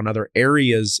focused on other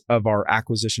areas of our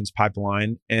acquisitions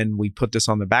pipeline, and we put this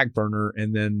on the back burner.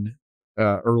 And then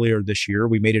earlier this year,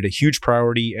 we made it a huge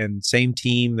priority, and same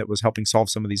team that was helping solve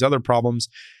some of these other problems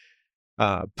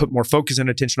put more focus and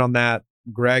attention on that.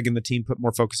 Greg and the team put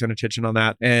more focus and attention on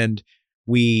that. And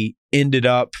we ended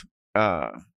up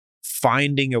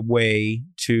finding a way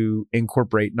to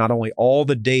incorporate not only all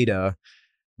the data,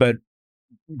 but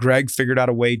Greg figured out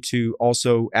a way to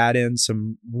also add in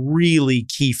some really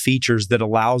key features that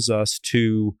allows us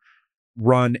to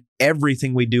run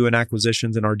everything we do in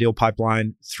acquisitions in our deal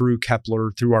pipeline through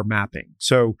Kepler, through our mapping.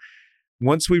 So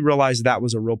once we realized that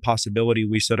was a real possibility,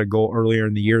 we set a goal earlier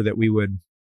in the year that we would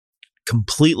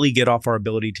completely get off our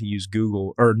ability to use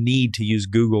Google, or need to use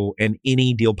Google, in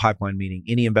any deal pipeline meeting,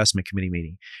 any investment committee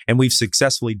meeting. And we've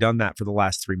successfully done that for the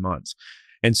last 3 months.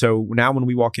 And so now when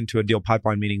we walk into a deal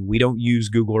pipeline meeting, we don't use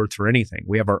Google Earth for anything.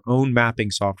 We have our own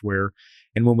mapping software.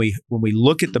 And when we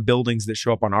look at the buildings that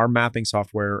show up on our mapping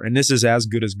software, and this is as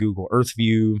good as Google Earth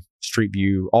View, Street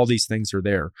View, all these things are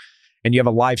there. And you have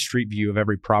a live street view of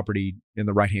every property in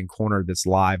the right-hand corner that's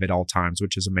live at all times,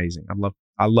 which is amazing.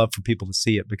 I love for people to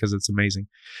see it because it's amazing.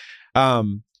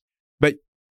 But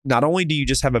not only do you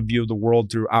just have a view of the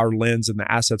world through our lens and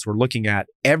the assets we're looking at,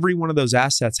 every one of those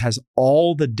assets has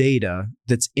all the data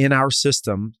that's in our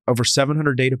system. Over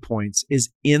 700 data points is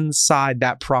inside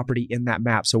that property in that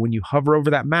map. So when you hover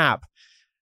over that map,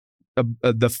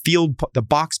 the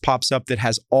box pops up that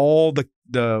has all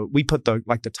we put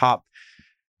the top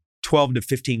 12 to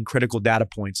 15 critical data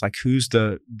points, like who's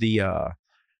the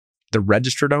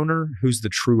registered owner, who's the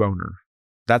true owner.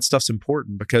 That stuff's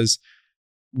important because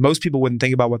most people wouldn't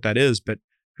think about what that is, but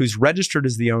who's registered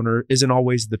as the owner isn't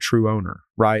always the true owner,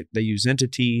 right? They use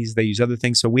entities, they use other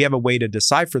things. So we have a way to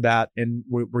decipher that, and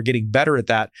we're getting better at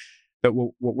that. But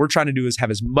what we're trying to do is have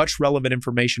as much relevant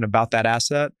information about that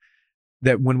asset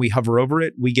that when we hover over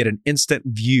it, we get an instant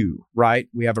view, right?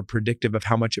 We have a predictive of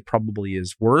how much it probably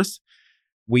is worth.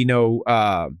 We know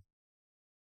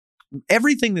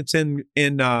everything that's in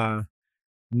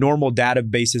normal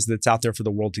databases that's out there for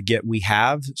the world to get, we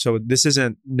have. So this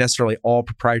isn't necessarily all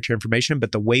proprietary information,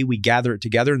 but the way we gather it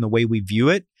together and the way we view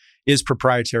it is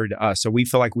proprietary to us. So we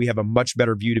feel like we have a much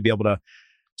better view to be able to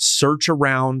search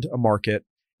around a market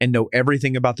and know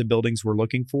everything about the buildings we're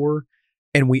looking for.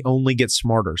 And we only get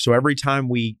smarter. So every time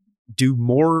we do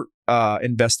more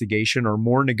investigation or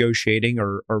more negotiating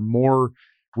or more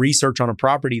research on a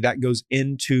property, that goes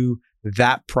into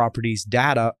that property's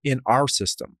data in our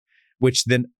system, which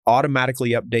then automatically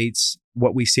updates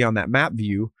what we see on that map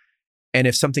view. And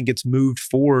if something gets moved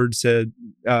forward, so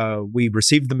we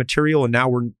received the material and now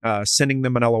we're sending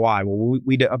them an LOI. Well,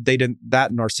 we updated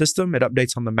that in our system. It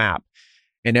updates on the map.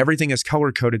 And everything is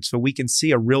color-coded so we can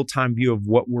see a real-time view of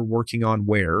what we're working on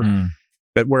where.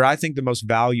 But where I think the most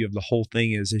value of the whole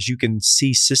thing is you can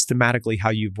see systematically how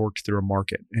you've worked through a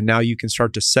market. And now you can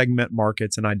start to segment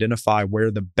markets and identify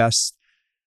where the best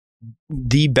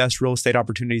real estate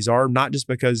opportunities are, not just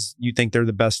because you think they're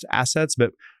the best assets,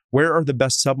 but where are the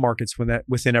best submarkets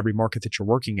within every market that you're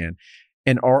working in?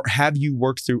 And have you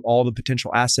worked through all the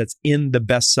potential assets in the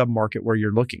best submarket where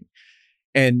you're looking?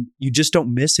 And you just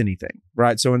don't miss anything,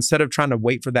 right? So instead of trying to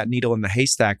wait for that needle in the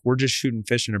haystack, we're just shooting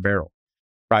fish in a barrel,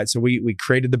 right? So we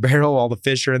created the barrel, all the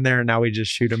fish are in there, and now we just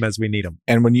shoot them as we need them.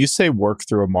 And when you say work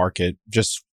through a market,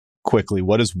 just quickly,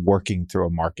 what does working through a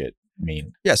market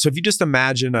mean? Yeah, so if you just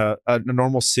imagine a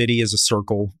normal city as a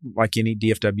circle, like any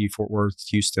DFW, Fort Worth,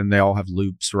 Houston, they all have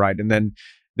loops, right? And then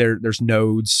there's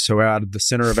nodes. So out of the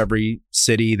center of every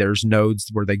city, there's nodes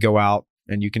where they go out.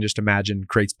 And you can just imagine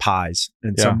creates pies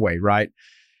in some way, right?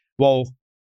 Well,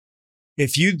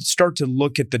 if you start to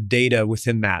look at the data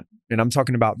within that, and I'm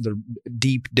talking about the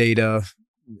deep data,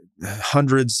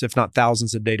 hundreds, if not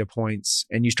thousands of data points,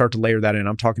 and you start to layer that in,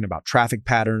 I'm talking about traffic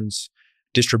patterns,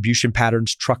 distribution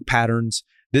patterns, truck patterns.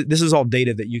 This is all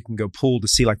data that you can go pull to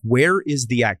see like where is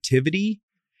the activity?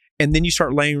 And then you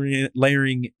start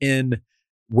layering in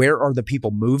where are the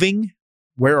people moving?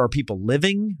 Where are people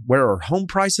living? Where are home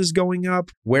prices going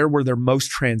up? Where were there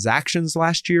most transactions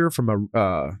last year from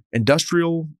a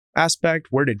industrial aspect?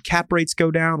 Where did cap rates go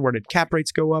down? Where did cap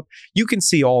rates go up? You can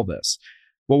see all this.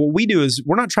 Well, what we do is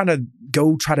we're not trying to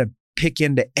go try to pick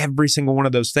into every single one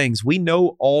of those things. We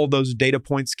know all those data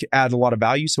points add a lot of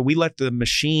value. So we let the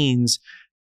machines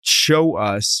show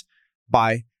us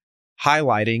by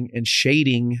highlighting and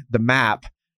shading the map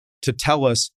to tell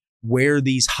us where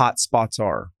these hot spots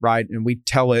are, right? And we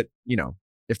tell it,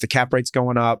 if the cap rate's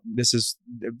going up,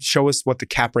 show us what the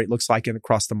cap rate looks like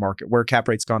across the market, where cap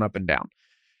rate's gone up and down.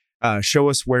 Show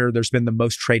us where there's been the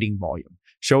most trading volume.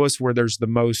 Show us where there's the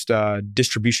most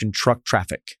distribution truck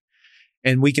traffic.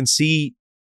 And we can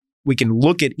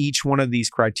look at each one of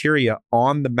these criteria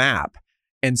on the map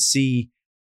and see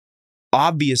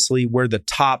obviously where the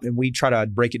top, and we try to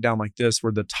break it down like this,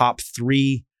 where the top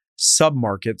 3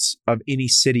 submarkets of any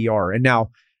city are. And now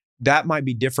that might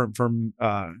be different from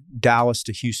Dallas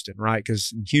to Houston, right?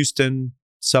 Because in Houston,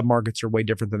 submarkets are way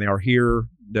different than they are here.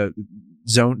 There's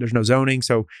no zoning.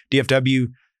 So DFW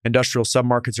industrial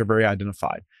submarkets are very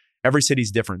identified. Every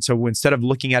city's different. So instead of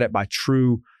looking at it by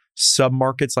true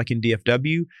submarkets like in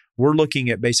DFW, we're looking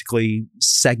at basically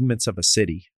segments of a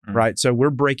city, right? So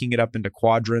we're breaking it up into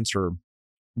quadrants or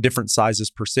different sizes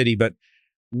per city, but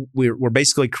we're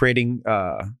basically creating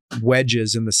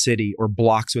wedges in the city or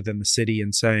blocks within the city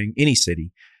and saying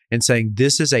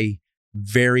this is a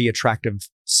very attractive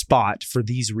spot for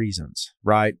these reasons,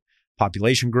 right?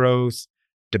 Population growth,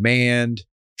 demand,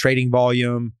 trading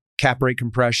volume, cap rate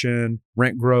compression,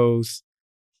 rent growth,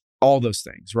 all those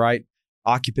things, right?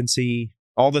 Occupancy,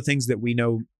 all the things that we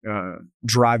know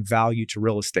drive value to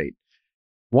real estate.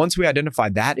 Once we identify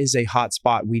that is a hot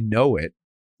spot, we know it,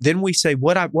 then we say,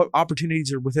 what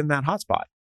opportunities are within that hot spot?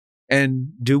 And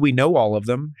do we know all of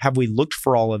them? Have we looked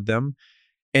for all of them?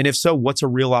 And if so, what's a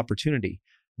real opportunity?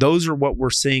 Those are what we're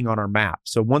seeing on our map.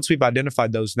 So once we've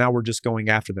identified those, now we're just going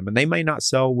after them. And they may not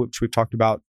sell, which we've talked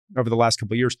about over the last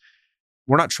couple of years.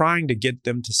 We're not trying to get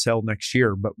them to sell next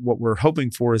year, but what we're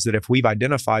hoping for is that if we've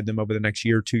identified them over the next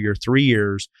year, 2 year, 3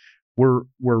 years, we're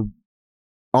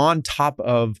on top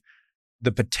of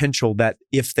the potential that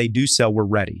if they do sell, we're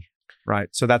ready, right?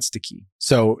 So that's the key.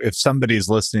 So if somebody's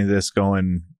listening to this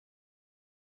going,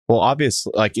 well,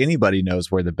 obviously, like anybody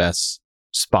knows where the best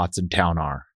spots in town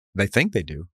are. They think they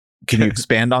do. Can you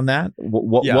expand on that?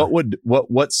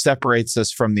 What separates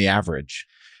us from the average?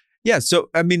 Yeah. So,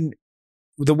 I mean,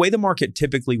 the way the market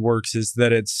typically works is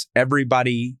that it's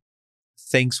everybody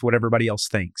thinks what everybody else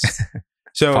thinks.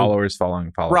 So followers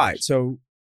following followers. Right. So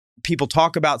people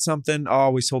talk about something.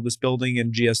 Oh, we sold this building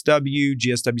in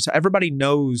GSW. So everybody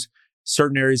knows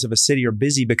certain areas of a city are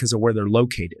busy because of where they're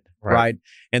located. Right.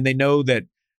 And they know that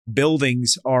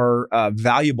buildings are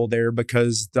valuable there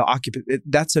because the occupant,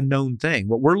 that's a known thing.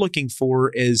 What we're looking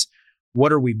for is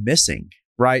what are we missing?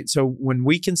 Right. So when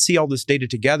we can see all this data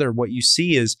together, what you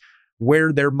see is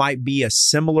where there might be a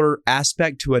similar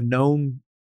aspect to a known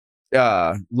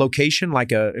location,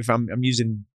 like if I'm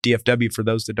using DFW for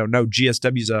those that don't know,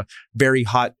 GSW is a very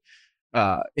hot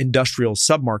industrial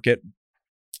submarket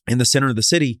in the center of the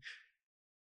city.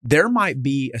 There might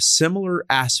be a similar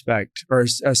aspect or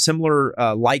a similar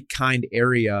like kind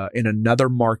area in another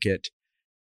market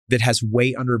that has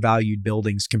way undervalued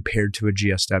buildings compared to a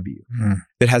GSW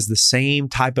that has the same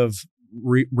type of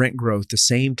rent growth, the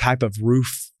same type of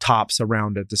rooftops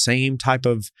around it, the same type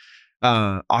of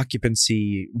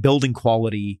occupancy, building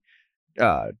quality,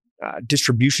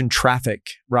 distribution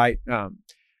traffic, right?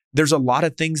 There's a lot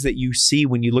of things that you see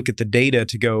when you look at the data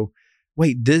to go,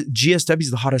 wait, GSW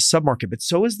is the hottest submarket, but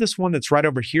so is this one that's right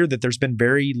over here that there's been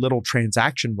very little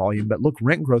transaction volume, but look,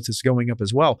 rent growth is going up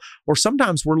as well. Or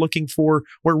sometimes we're looking for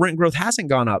where rent growth hasn't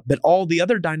gone up, but all the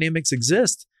other dynamics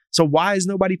exist. So why is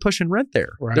nobody pushing rent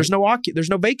there? Right. There's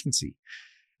no vacancy.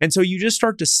 And so you just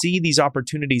start to see these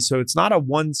opportunities. So it's not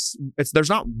there's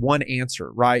not one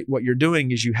answer, right? What you're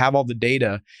doing is you have all the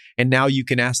data and now you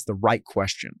can ask the right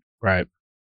question. Right.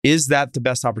 Is that the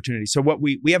best opportunity? So what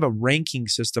we have a ranking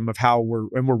system of how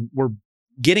we're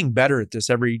getting better at this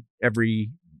every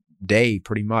day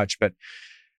pretty much. But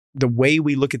the way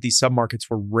we look at these submarkets,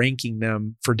 we're ranking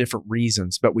them for different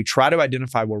reasons, but we try to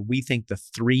identify where we think the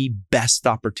 3 best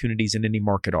opportunities in any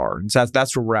market are. And so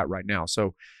that's where we're at right now.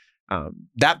 So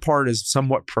that part is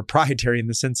somewhat proprietary in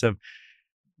the sense of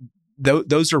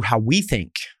those are how we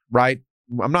think, right?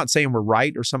 I'm not saying we're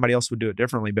right or somebody else would do it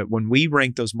differently, but when we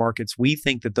rank those markets, we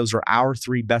think that those are our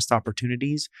 3 best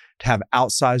opportunities to have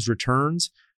outsized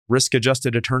returns,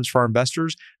 risk-adjusted returns for our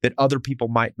investors that other people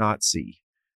might not see.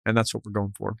 And that's what we're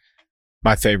going for.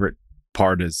 My favorite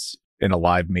part is in a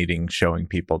live meeting showing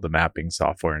people the mapping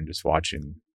software and just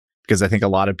watching. Because I think a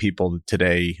lot of people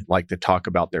today like to talk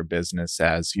about their business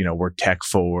as, we're tech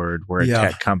forward, we're a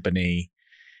tech company.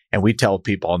 And we tell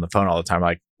people on the phone all the time,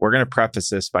 like, we're going to preface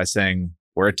this by saying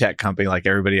we're a tech company like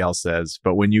everybody else says.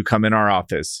 But when you come in our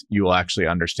office, you will actually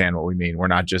understand what we mean. We're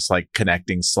not just like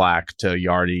connecting Slack to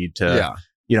Yardi to,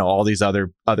 all these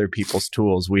other people's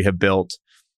tools. We have built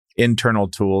internal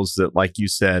tools that, like you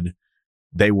said,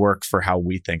 they work for how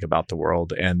we think about the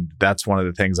world. And that's one of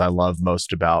the things I love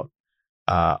most about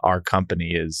our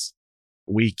company is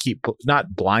we keep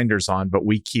not blinders on, but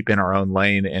we keep in our own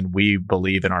lane and we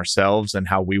believe in ourselves and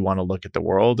how we want to look at the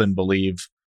world and believe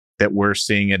that we're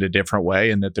seeing it a different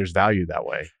way and that there's value that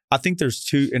way. I think there's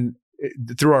two, and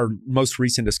through our most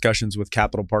recent discussions with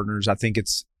capital partners, I think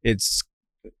it's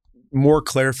more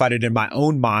clarified it in my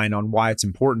own mind on why it's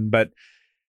important. But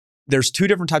there's 2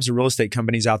 different types of real estate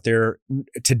companies out there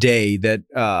today that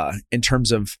in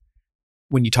terms of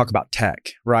when you talk about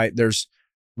tech, right? There's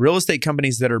real estate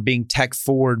companies that are being tech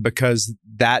forward because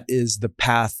that is the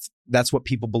path. That's what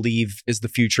people believe is the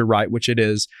future, right? Which it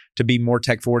is, to be more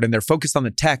tech forward. And they're focused on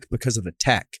the tech because of the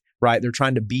tech, right? They're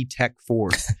trying to be tech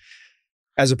forward.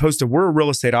 As opposed to we're a real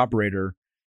estate operator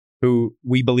who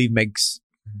we believe makes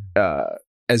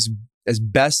as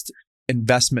best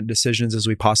investment decisions as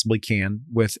we possibly can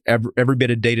with every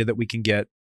bit of data that we can get.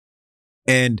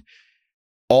 And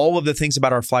all of the things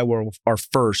about our flywheel are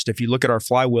first. If you look at our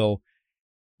flywheel,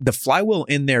 the flywheel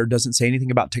in there doesn't say anything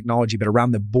about technology, but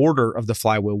around the border of the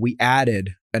flywheel, we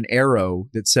added an arrow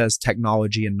that says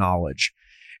technology and knowledge.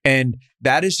 And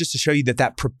that is just to show you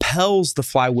that propels the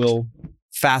flywheel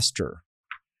faster,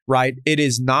 right? It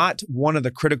is not one of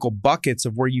the critical buckets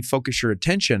of where you focus your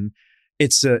attention.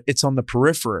 It's on the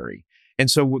periphery. And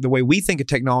so the way we think of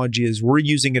technology is we're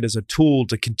using it as a tool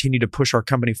to continue to push our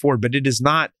company forward, but it is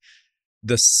not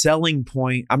the selling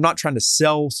point. I'm not trying to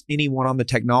sell anyone on the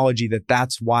technology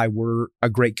that's why we're a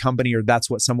great company or that's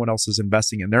what someone else is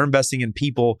investing in. They're investing in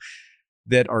people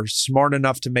that are smart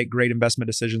enough to make great investment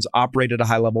decisions, operate at a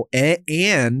high level,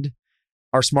 and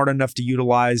are smart enough to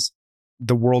utilize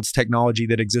the world's technology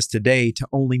that exists today to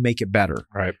only make it better.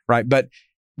 Right. But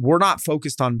we're not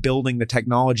focused on building the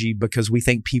technology because we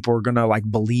think people are going to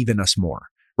believe in us more,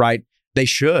 right? They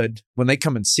should. When they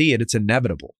come and see it, it's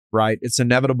inevitable, right? It's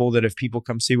inevitable that if people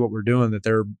come see what we're doing, that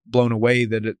they're blown away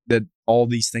that all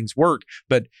these things work.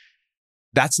 But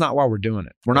that's not why we're doing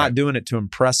it. We're not doing it to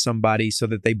impress somebody so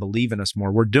that they believe in us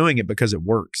more. We're doing it because it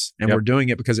works. And we're doing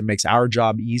it because it makes our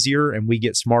job easier and we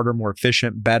get smarter, more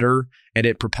efficient, better, and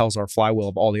it propels our flywheel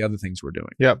of all the other things we're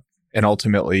doing. Yep. And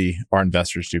ultimately, our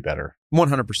investors do better.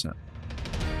 100%.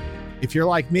 If you're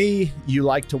like me, you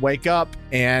like to wake up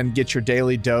and get your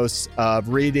daily dose of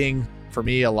reading. For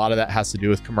me, a lot of that has to do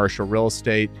with commercial real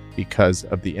estate because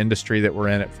of the industry that we're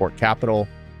in at Fort Capital.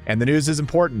 And the news is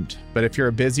important, but if you're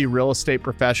a busy real estate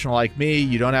professional like me,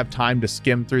 you don't have time to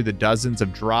skim through the dozens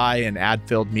of dry and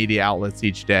ad-filled media outlets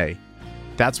each day.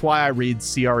 That's why I read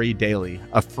CRE Daily,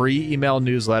 a free email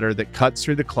newsletter that cuts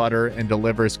through the clutter and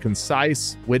delivers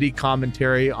concise, witty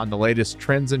commentary on the latest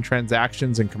trends and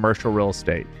transactions in commercial real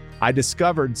estate. I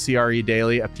discovered CRE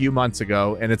Daily a few months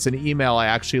ago, and it's an email I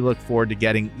actually look forward to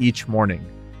getting each morning.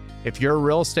 If you're a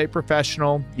real estate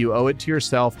professional, you owe it to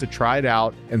yourself to try it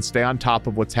out and stay on top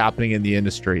of what's happening in the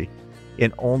industry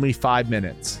in only 5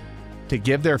 minutes. To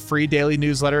give their free daily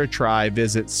newsletter a try,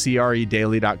 visit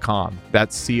credaily.com.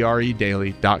 That's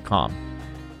credaily.com.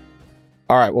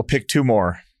 All right, we'll pick two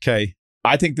more. Okay.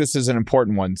 I think this is an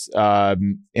important one.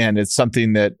 And it's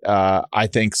something that I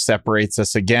think separates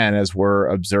us again as we're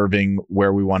observing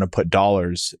where we want to put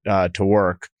dollars to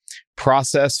work.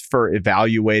 Process for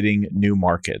evaluating new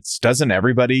markets. Doesn't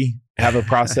everybody have a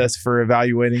process for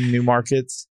evaluating new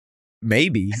markets?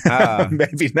 Maybe.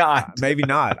 Maybe not. Maybe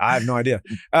not. I have no idea.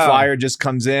 Flyer just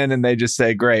comes in and they just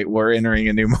say, great, we're entering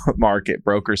a new market.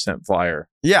 Broker sent flyer.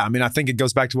 Yeah. I mean, I think it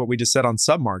goes back to what we just said on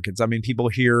submarkets. I mean, people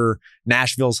hear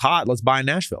Nashville's hot. Let's buy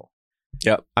Nashville.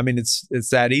 Yep. I mean, it's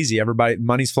that easy. Everybody,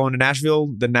 money's flowing to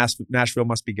Nashville, then Nashville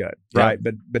must be good, right?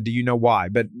 Yep. But do you know why?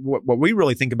 But what we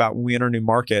really think about when we enter a new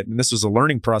market, and this was a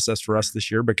learning process for us this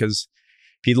year, because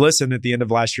if you listen at the end of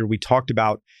last year, we talked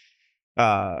about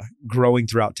growing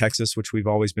throughout Texas, which we've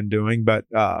always been doing, but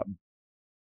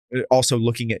also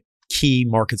looking at key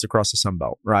markets across the Sun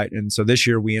Belt, right? And so this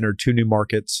year we entered 2 new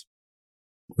markets,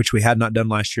 which we had not done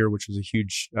last year, which was a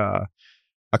huge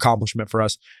accomplishment for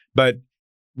us. But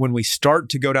when we start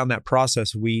to go down that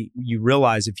process, you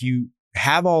realize if you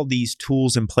have all these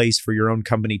tools in place for your own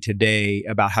company today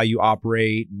about how you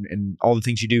operate and all the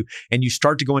things you do, and you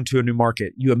start to go into a new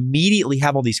market, you immediately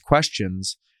have all these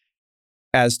questions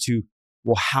as to,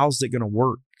 well, how's it going to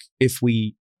work if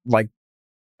we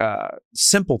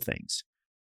simple things?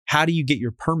 How do you get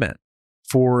your permit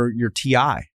for your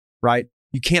TI, right?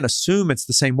 You can't assume it's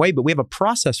the same way, but we have a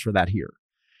process for that here.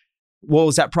 Well,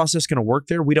 is that process going to work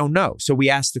there? We don't know. So we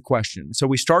asked the question. So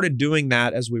we started doing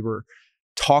that as we were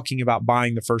talking about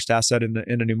buying the first asset in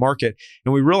a new market.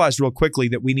 And we realized real quickly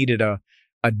that we needed a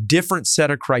different set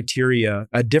of criteria,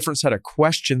 a different set of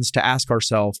questions to ask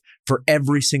ourselves for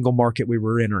every single market we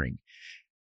were entering.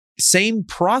 Same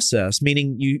process,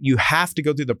 meaning you have to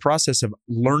go through the process of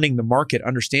learning the market,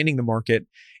 understanding the market,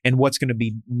 and what's going to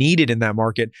be needed in that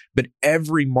market. But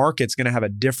every market's going to have a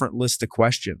different list of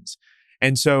questions.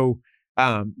 And so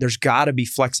there's got to be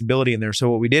flexibility in there. So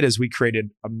what we did is we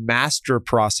created a master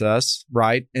process,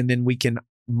 right? And then we can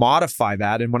modify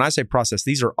that. And when I say process,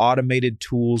 these are automated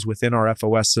tools within our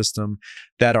FOS system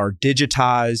that are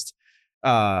digitized.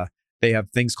 They have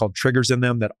things called triggers in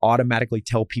them that automatically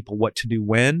tell people what to do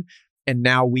when. And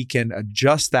now we can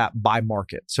adjust that by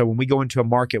market. So when we go into a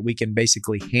market, we can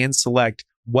basically hand select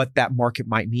what that market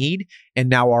might need. And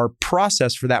now our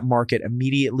process for that market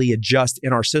immediately adjusts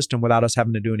in our system without us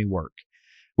having to do any work,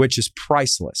 which is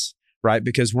priceless, right?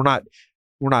 Because we're not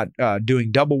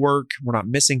doing double work. We're not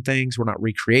missing things. We're not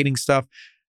recreating stuff.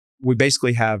 We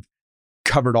basically have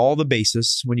covered all the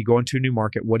bases. When you go into a new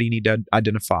market, what do you need to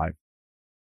identify?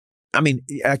 I mean,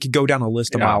 I could go down a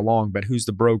list a mile long, but who's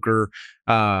the broker?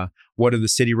 What are the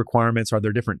city requirements? Are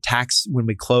there different tax when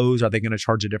we close? Are they going to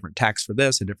charge a different tax for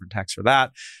this, a different tax for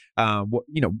that?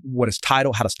 What is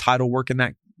title? How does title work in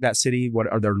that city? What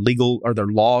are there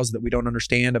laws that we don't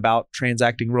understand about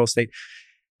transacting real estate?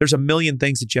 There's a million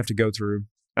things that you have to go through.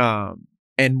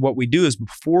 And what we do is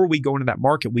before we go into that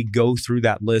market, we go through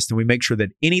that list and we make sure that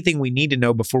anything we need to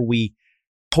know before we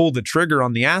pull the trigger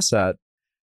on the asset,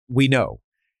 we know.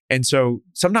 And so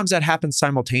sometimes that happens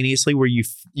simultaneously where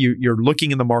you're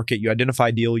looking in the market, you identify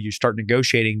a deal, you start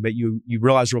negotiating, but you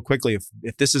realize real quickly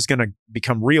if this is going to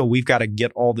become real, we've got to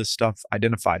get all this stuff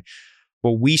identified.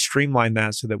 Well, we streamline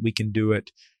that so that we can do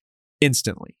it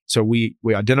instantly. So we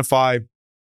identify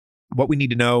what we need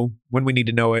to know, when we need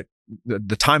to know it,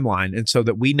 the timeline, and so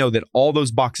that we know that all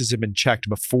those boxes have been checked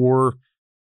before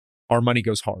our money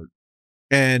goes hard.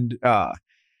 And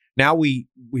now we've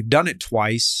done it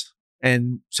twice.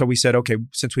 And so we said, okay,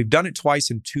 since we've done it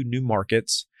twice in 2 new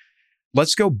markets,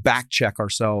 let's go back check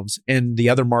ourselves in the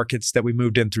other markets that we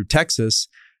moved in through Texas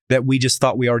that we just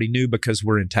thought we already knew because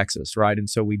we're in Texas, right? And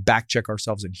so we back check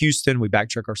ourselves in Houston, we back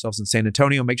check ourselves in San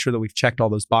Antonio, make sure that we've checked all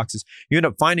those boxes. You end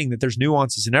up finding that there's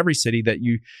nuances in every city that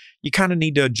you kind of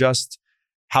need to adjust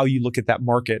how you look at that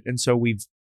market. And so we've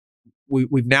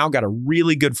now got a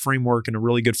really good framework and a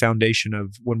really good foundation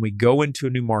of when we go into a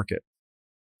new market,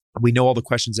 we know all the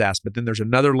questions asked, but then there's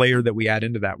another layer that we add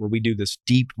into that where we do this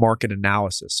deep market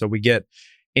analysis. So we get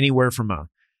anywhere from a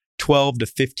 12 to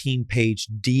 15 page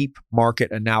deep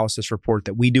market analysis report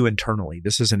that we do internally.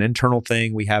 This is an internal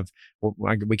thing. We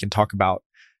can talk about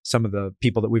some of the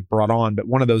people that we've brought on, but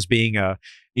one of those being a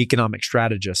economic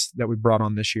strategist that we brought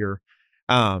on this year,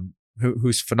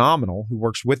 who's phenomenal, who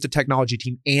works with the technology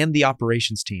team and the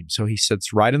operations team. So he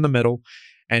sits right in the middle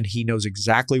and he knows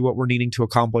exactly what we're needing to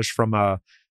accomplish from a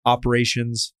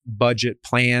operations, budget,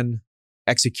 plan,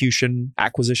 execution,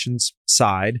 acquisitions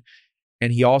side.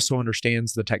 And he also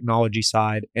understands the technology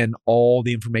side and all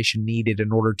the information needed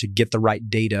in order to get the right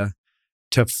data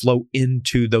to flow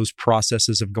into those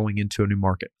processes of going into a new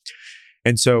market.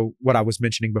 And so what I was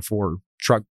mentioning before,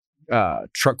 truck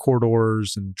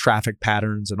corridors and traffic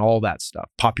patterns and all that stuff,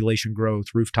 population growth,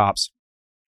 rooftops,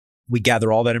 we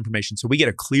gather all that information. So we get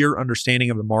a clear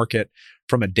understanding of the market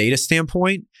from a data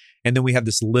standpoint. And then we have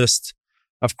this list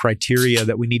of criteria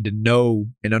that we need to know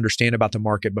and understand about the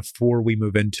market before we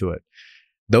move into it.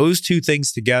 Those two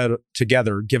things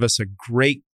together give us a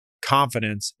great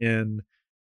confidence in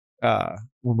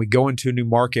when we go into a new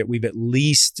market, we've at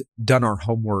least done our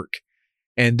homework.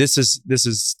 And this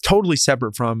is totally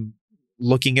separate from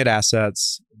looking at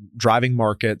assets, driving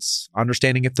markets,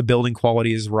 understanding if the building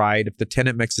quality is right, if the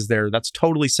tenant mix is there. That's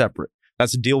totally separate.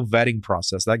 That's a deal vetting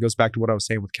process. That goes back to what I was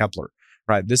saying with Kepler.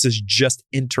 Right. This is just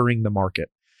entering the market.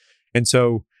 And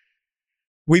so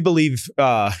we believe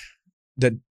that,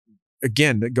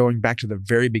 again, that going back to the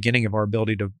very beginning of our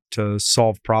ability to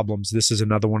solve problems, this is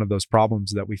another one of those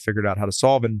problems that we figured out how to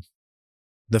solve. And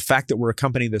the fact that we're a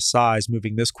company this size,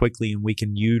 moving this quickly, and we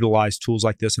can utilize tools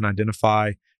like this and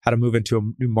identify how to move into a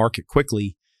new market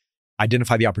quickly,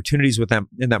 identify the opportunities with them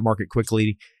in that market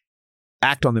quickly,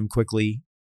 act on them quickly,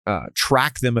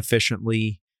 track them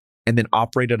efficiently, and then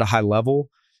operate at a high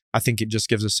level, I think it just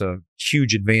gives us a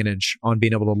huge advantage on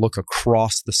being able to look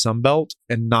across the Sun Belt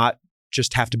and not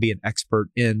just have to be an expert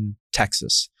in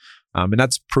Texas. And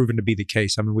that's proven to be the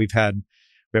case. I mean, we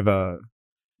have a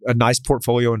nice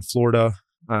portfolio in Florida,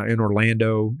 in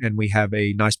Orlando, and we have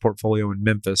a nice portfolio in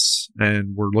Memphis,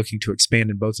 and we're looking to expand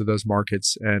in both of those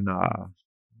markets, and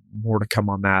more to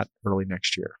come on that early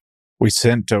next year. We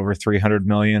sent over $300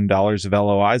 million of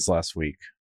LOIs last week.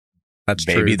 That's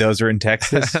Maybe true. Those are in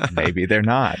Texas. Maybe they're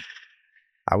not.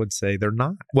 I would say they're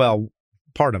not. Well,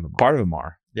 part of them are. Part of them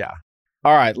are. Yeah.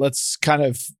 All right. Let's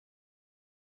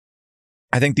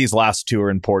I think these last two are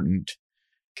important.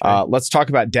 Okay. Let's talk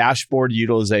about dashboard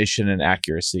utilization and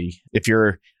accuracy. If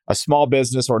you're a small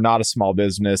business or not a small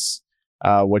business,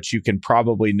 what you can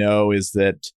probably know is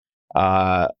that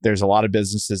there's a lot of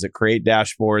businesses that create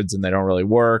dashboards and they don't really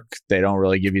work. They don't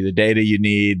really give you the data you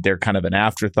need. They're kind of an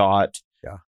afterthought.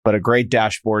 Yeah. But a great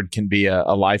dashboard can be a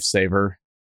lifesaver.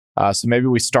 So maybe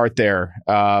we start there.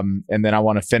 And then I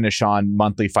want to finish on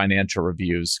monthly financial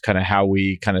reviews, kind of how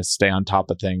we kind of stay on top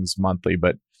of things monthly.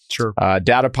 But sure.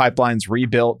 Data pipelines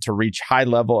rebuilt to reach high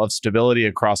level of stability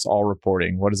across all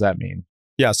reporting. What does that mean?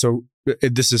 Yeah. So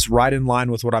this is right in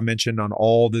line with what I mentioned on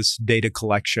all this data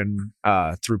collection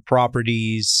through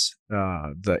properties,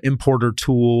 the importer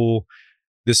tool.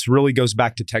 This really goes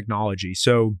back to technology.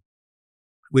 So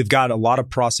we've got a lot of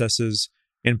processes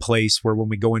in place where when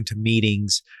we go into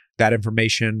meetings, that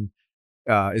information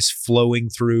is flowing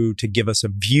through to give us a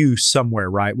view somewhere,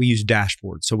 right? We use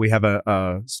dashboards. So we have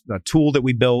a tool that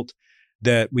we built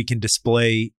that we can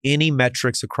display any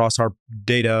metrics across our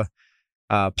data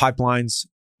pipelines.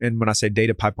 And when I say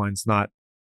data pipelines, not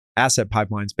asset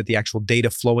pipelines, but the actual data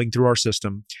flowing through our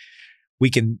system. We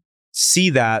can see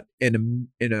that in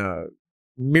a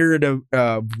myriad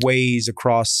of ways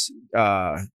across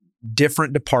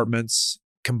different departments,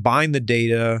 combine the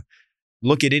data,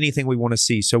 look at anything we want to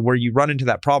see. So where you run into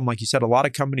that problem, like you said, a lot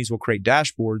of companies will create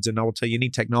dashboards, and I will tell you, any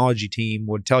technology team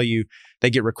would tell you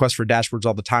they get requests for dashboards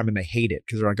all the time and they hate it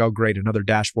because they're like, oh, great, another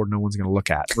dashboard no one's going to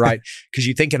look at, right? Because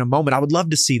you think in a moment, I would love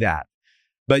to see that.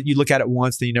 But you look at it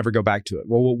once, then you never go back to it.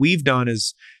 Well, what we've done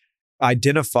is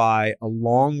identify,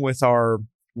 along with our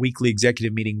weekly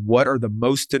executive meeting, what are the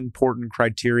most important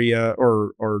criteria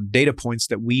or data points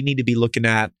that we need to be looking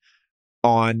at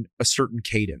on a certain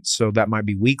cadence. So that might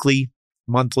be weekly,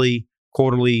 monthly,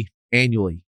 quarterly,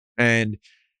 annually, and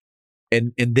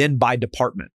then by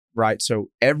department, right? So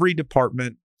every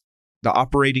department, the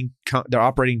operating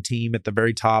team at the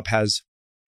very top has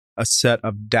a set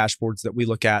of dashboards that we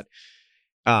look at,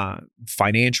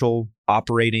 financial,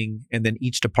 operating, and then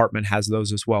each department has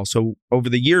those as well. So over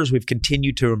the years, we've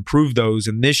continued to improve those.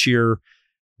 And this year,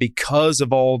 because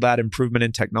of all that improvement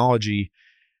in technology,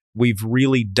 we've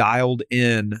really dialed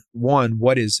in, one,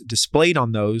 what is displayed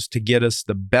on those to get us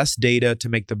the best data to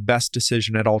make the best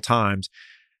decision at all times.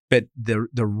 But the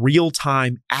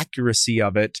real-time accuracy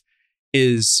of it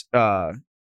is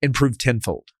improved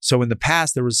tenfold. So in the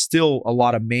past, there was still a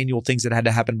lot of manual things that had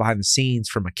to happen behind the scenes,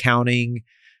 from accounting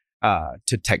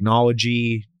to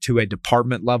technology to a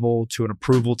department level to an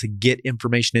approval to get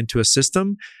information into a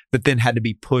system that then had to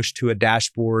be pushed to a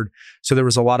dashboard. So there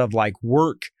was a lot of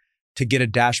work to get a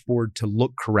dashboard to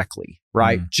look correctly,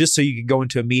 right? Just so you could go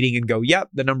into a meeting and go, yep,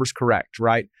 the number's correct,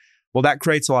 right? Well, that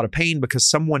creates a lot of pain because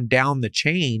someone down the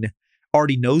chain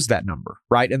already knows that number,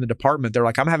 right? In the department, they're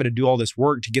like, I'm having to do all this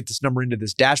work to get this number into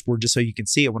this dashboard just so you can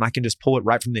see it, when I can just pull it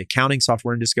right from the accounting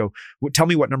software and just go, well, tell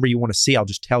me what number you want to see. I'll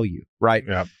just tell you, right?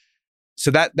 Yeah.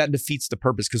 So that defeats the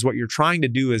purpose, because what you're trying to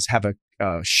do is have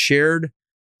a shared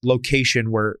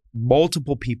location where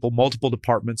multiple people, multiple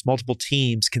departments, multiple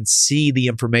teams can see the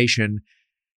information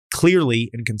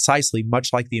clearly and concisely,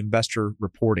 much like the investor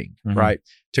reporting, right?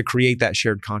 To create that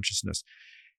shared consciousness.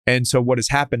 And so what has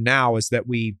happened now is that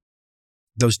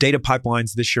those data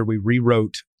pipelines this year, we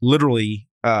rewrote, literally,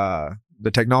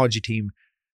 the technology team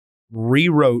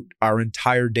rewrote our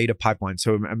entire data pipeline.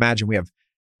 So imagine we have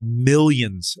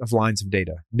millions of lines of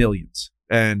data, millions.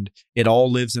 And it all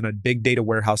lives in a big data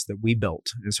warehouse that we built.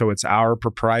 And so it's our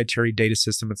proprietary data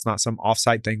system. It's not some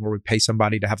offsite thing where we pay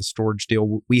somebody to have a storage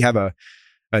deal. We have a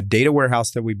data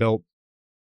warehouse that we built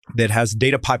that has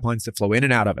data pipelines that flow in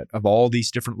and out of it, of all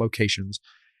these different locations.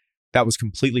 That was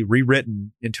completely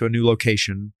rewritten into a new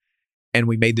location. And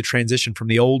we made the transition from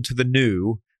the old to the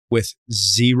new with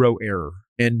zero error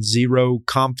and zero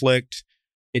conflict.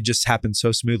 It just happened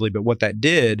so smoothly. But what that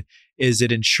did is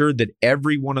it ensured that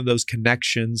every one of those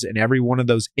connections and every one of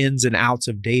those ins and outs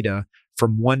of data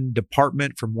from one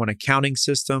department, from one accounting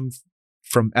system,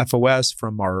 from FOS,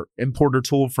 from our importer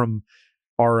tool, from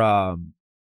our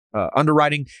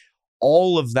underwriting,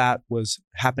 all of that was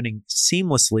happening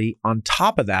seamlessly on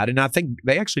top of that. And I think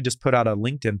they actually just put out a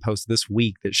LinkedIn post this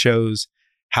week that shows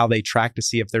how they track to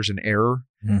see if there's an error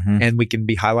and we can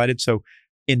be highlighted. So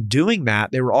in doing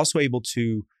that, they were also able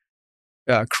to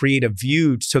create a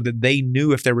view so that they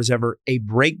knew if there was ever a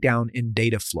breakdown in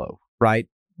data flow, right?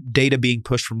 Data being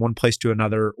pushed from one place to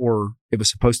another, or it was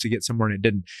supposed to get somewhere and it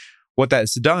didn't. What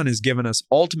that's done is given us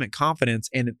ultimate confidence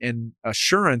and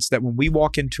assurance that when we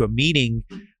walk into a meeting,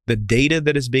 the data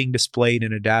that is being displayed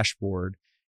in a dashboard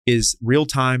is real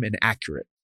time and accurate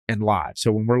and live.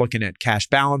 So when we're looking at cash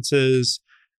balances,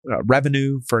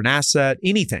 revenue for an asset,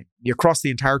 anything across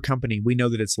the entire company, we know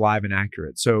that it's live and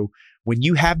accurate. So when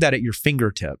you have that at your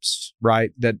fingertips,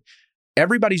 right, that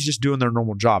everybody's just doing their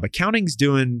normal job. Accounting's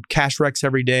doing cash recs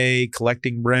every day,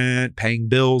 collecting rent, paying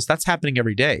bills. That's happening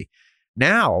every day.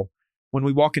 Now, when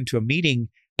we walk into a meeting,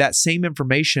 that same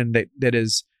information that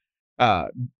is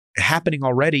happening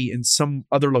already in some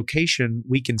other location,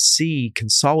 we can see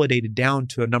consolidated down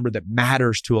to a number that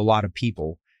matters to a lot of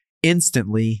people,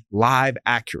 instantly, live,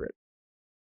 accurate.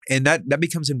 And that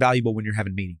becomes invaluable when you're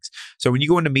having meetings. So when you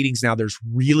go into meetings now, there's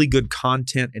really good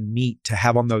content and meat to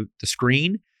have on the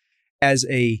screen as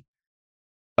a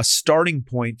starting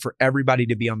point for everybody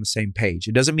to be on the same page.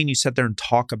 It doesn't mean you sit there and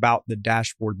talk about the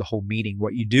dashboard the whole meeting.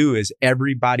 What you do is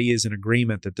everybody is in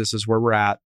agreement that this is where we're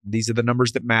at. These are the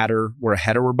numbers that matter. We're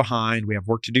ahead or we're behind. We have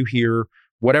work to do here.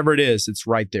 Whatever it is, it's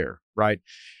right there, right?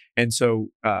 And so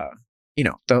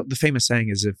the famous saying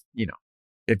is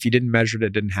if you didn't measure it,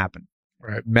 it didn't happen.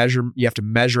 Right. You have to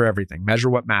measure everything, measure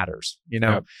what matters,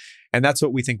 Yep. And that's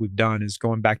what we think we've done, is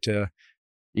going back to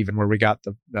even where we got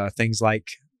the things like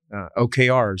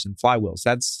OKRs and flywheels.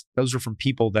 Those are from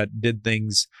people that did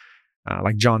things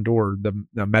like John Doerr,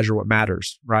 the measure what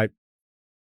matters, right?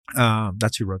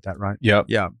 That's who wrote that, right? Yep.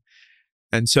 Yeah.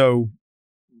 And so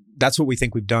that's what we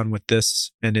think we've done with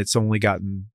this. And it's only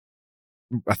gotten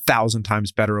 1,000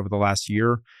 times better over the last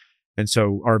year. And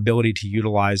so our ability to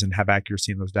utilize and have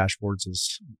accuracy in those dashboards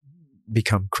has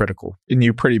become critical. And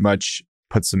you pretty much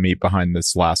put some meat behind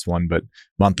this last one, but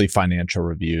monthly financial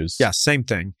reviews. Yeah, same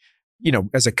thing.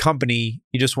 As a company,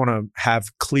 you just want to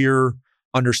have clear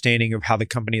understanding of how the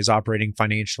company is operating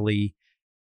financially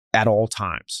at all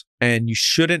times. And you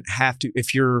shouldn't have to,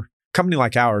 if you're a company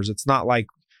like ours, it's not like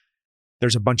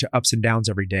there's a bunch of ups and downs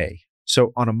every day.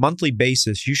 So on a monthly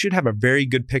basis, you should have a very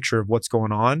good picture of what's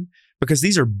going on, because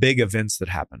these are big events that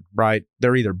happen, right?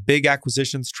 They're either big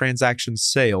acquisitions, transactions,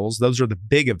 sales. Those are the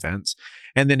big events.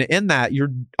 And then in that, you're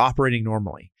operating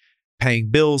normally, paying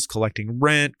bills, collecting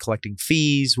rent, collecting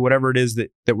fees, whatever it is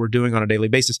that we're doing on a daily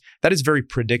basis. That is very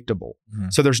predictable. Mm-hmm.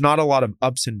 So there's not a lot of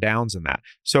ups and downs in that.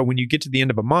 So when you get to the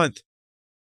end of a month,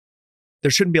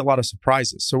 there shouldn't be a lot of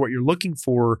surprises. So what you're looking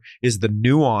for is the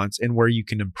nuance and where you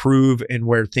can improve and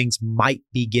where things might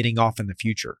be getting off in the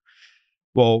future.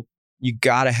 Well, you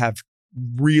got to have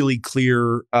really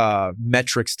clear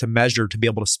metrics to measure to be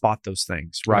able to spot those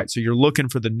things, right? So you're looking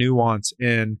for the nuance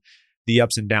in the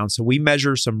ups and downs. So we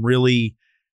measure some really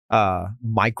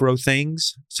micro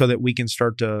things so that we can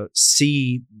start to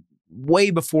see way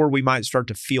before we might start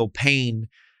to feel pain,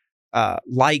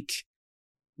 like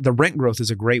the rent growth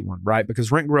is a great one, right?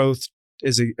 Because rent growth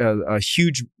is a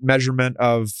huge measurement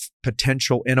of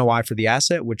potential NOI for the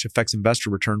asset, which affects investor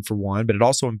return for one, but it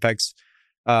also affects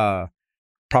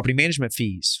property management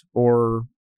fees or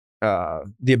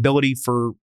the ability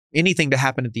for anything to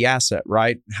happen at the asset,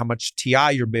 right? How much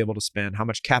TI you'll be able to spend, how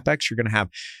much CapEx you're going to have.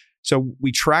 So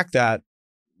we track that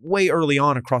way early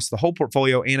on across the whole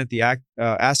portfolio and at the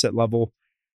asset level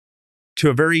to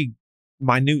a very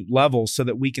minute level so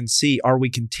that we can see, are we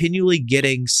continually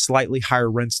getting slightly higher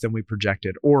rents than we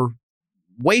projected or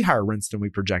way higher rents than we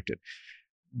projected?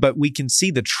 But we can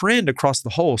see the trend across the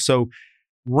whole. So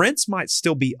rents might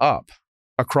still be up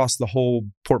across the whole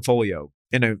portfolio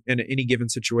in any given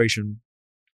situation.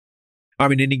 I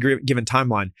mean, any given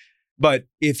timeline. But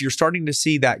if you're starting to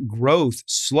see that growth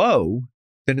slow,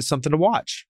 then it's something to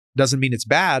watch. Doesn't mean it's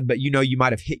bad, but you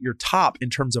might have hit your top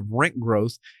in terms of rent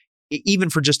growth,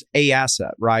 even for just a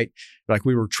asset, right? Like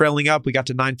we were trailing up, we got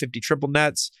to 950 triple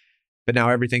nets, but now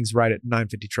everything's right at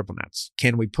 950 triple nets.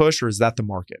 Can we push, or is that the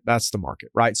market? That's the market,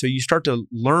 right? So you start to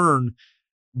learn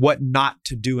what not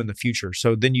to do in the future.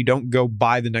 So then you don't go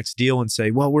buy the next deal and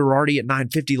say, well, we're already at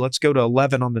 950. Let's go to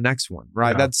 11 on the next one,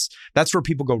 right? Yeah. That's where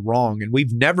people go wrong. And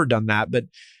we've never done that, but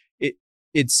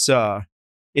it's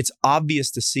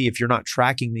obvious to see if you're not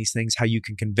tracking these things, how you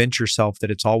can convince yourself that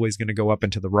it's always going to go up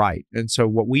and to the right. And so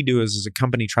what we do is, as a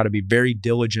company, try to be very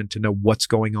diligent to know what's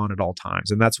going on at all times.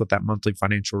 And that's what that monthly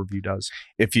financial review does.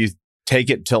 If you take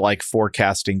it to like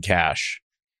forecasting cash,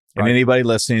 Right. and anybody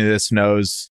listening to this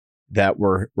knows that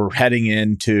we're heading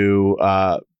into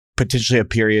potentially a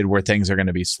period where things are going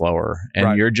to be slower. And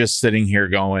Right. you're just sitting here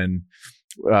going,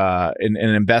 an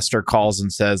investor calls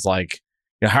and says like,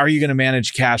 how are you going to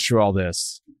manage cash through all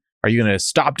this? Are you going to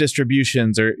stop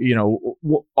distributions or,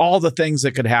 all the things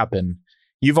that could happen?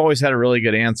 You've always had a really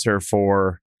good answer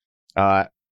for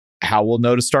how we'll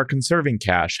know to start conserving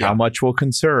cash, Yeah. how much we'll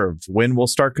conserve, when we'll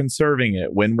start conserving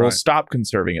it, when we'll Right. stop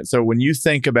conserving it. So when you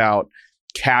think about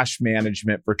cash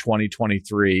management for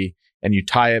 2023 and you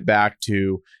tie it back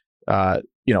to,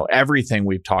 everything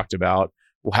we've talked about,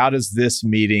 well, how does this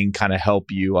meeting kind of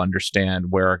help you understand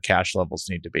where our cash levels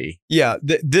need to be? Yeah,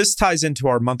 this ties into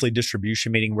our monthly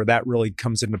distribution meeting where that really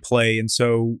comes into play. And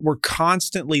so we're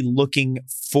constantly looking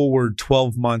forward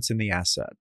 12 months in the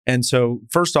asset. And so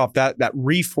first off, that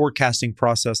reforecasting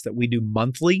process that we do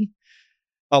monthly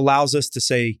allows us to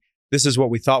say, this is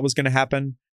what we thought was going to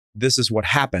happen. This is what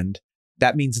happened.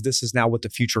 That means this is now what the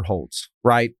future holds,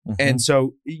 right? Mhm. And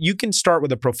so you can start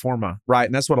with a pro forma, right?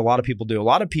 And that's what a lot of people do. A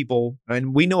lot of people,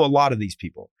 and we know a lot of these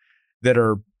people that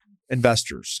are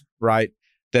investors, right?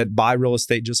 That buy real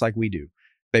estate just like we do.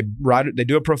 They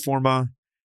do a pro forma,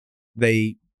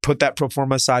 they put that pro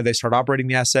forma aside, they start operating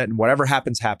the asset, and whatever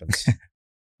happens, happens.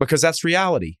 Because that's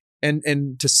reality.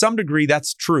 And to some degree,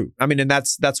 that's true. I mean, and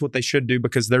that's what they should do,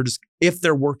 because if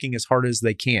they're working as hard as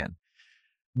they can.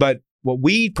 But what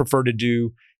we prefer to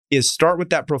do is start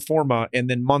with that pro forma, and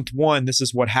then month one, this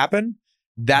is what happened.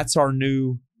 That's our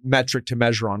new metric to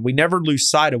measure on. We never lose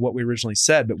sight of what we originally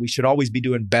said, but we should always be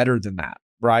doing better than that,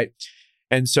 right?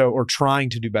 And so, or trying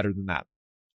to do better than that.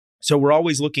 So we're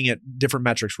always looking at different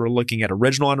metrics. We're looking at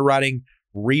original underwriting,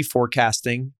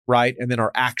 reforecasting, right? And then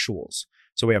our actuals.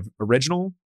 So we have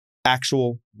original,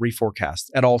 actual, reforecast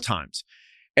at all times.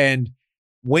 And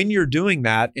when you're doing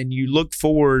that and you look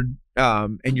forward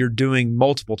and you're doing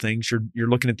multiple things, you're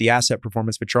looking at the asset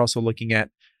performance, but you're also looking at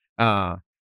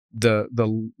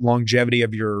the longevity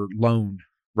of your loan,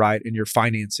 right? And your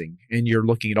financing, and you're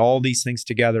looking at all these things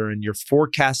together, and you're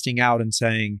forecasting out and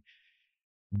saying,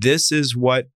 this is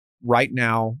what right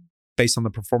now, based on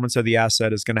the performance of the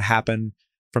asset, is going to happen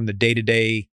from the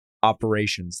day-to-day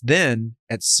operations. Then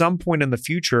at some point in the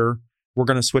future, we're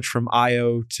going to switch from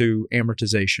IO to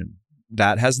amortization.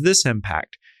 That has this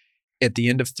impact. At the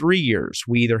end of 3 years,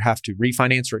 we either have to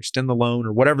refinance or extend the loan,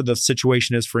 or whatever the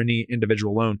situation is for any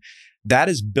individual loan. That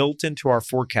is built into our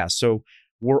forecast. So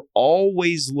we're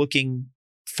always looking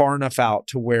far enough out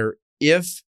to where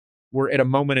if we're at a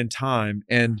moment in time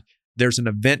and there's an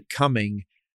event coming,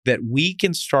 that we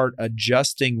can start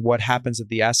adjusting what happens at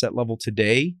the asset level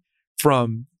today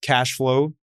from cash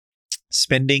flow,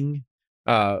 spending,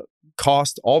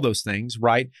 cost, all those things,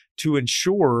 right? To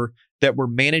ensure that we're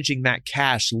managing that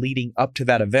cash leading up to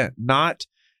that event, not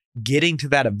getting to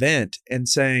that event and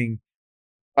saying,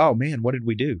 oh man, what did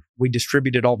we do? We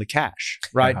distributed all the cash,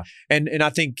 right? And I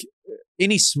think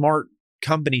any smart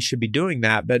company should be doing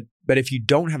that. But if you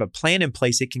don't have a plan in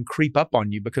place, it can creep up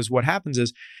on you, because what happens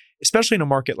is, especially in a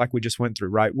market like we just went through,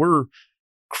 right? We're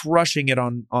crushing it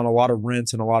on a lot of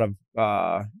rents and a lot of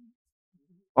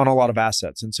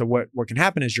assets. And so what can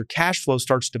happen is your cash flow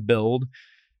starts to build.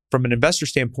 From an investor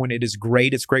standpoint, it is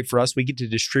great. It's great for us. We get to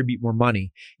distribute more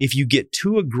money. If you get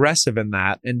too aggressive in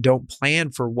that and don't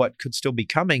plan for what could still be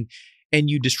coming, and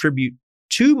you distribute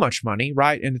too much money,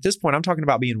 right? And at this point, I'm talking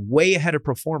about being way ahead of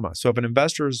pro forma. So if an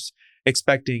investor is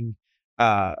expecting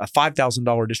a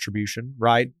 $5,000 distribution,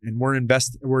 right, and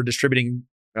we're distributing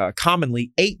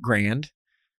commonly $8,000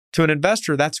 to an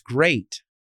investor, that's great,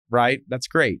 right? That's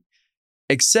great.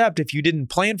 Except if you didn't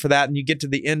plan for that and you get to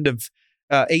the end of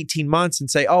 18 months and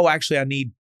say, oh, actually, I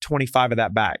need 25 of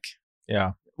that back.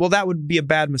 Yeah. Well, that would be a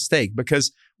bad mistake,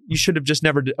 because you should have just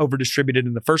never over distributed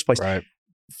in the first place. Right.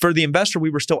 For the investor, we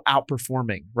were still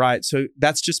outperforming, right? So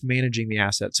that's just managing the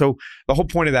asset. So the whole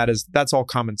point of that is that's all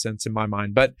common sense in my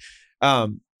mind. But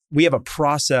we have a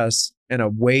process and a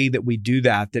way that we do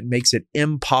that makes it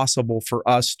impossible for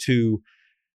us to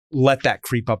let that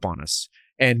creep up on us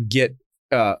and get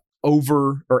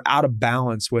over or out of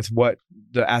balance with what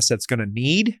the asset's going to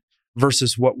need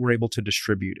versus what we're able to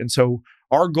distribute. And so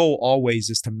our goal always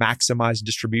is to maximize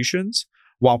distributions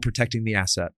while protecting the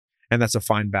asset. And that's a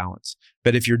fine balance.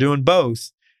 But if you're doing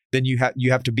both, then you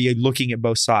have to be looking at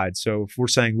both sides. So if we're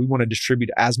saying we want to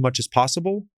distribute as much as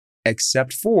possible,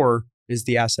 except for, is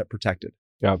the asset protected?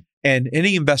 Yeah. And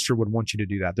any investor would want you to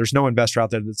do that. There's no investor out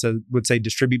there that would say,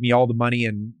 distribute me all the money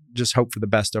and just hope for the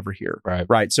best over here.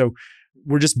 Right. So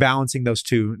we're just balancing those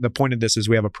two. The point of this is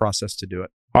we have a process to do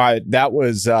it. All right. That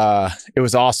was, it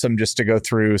was awesome just to go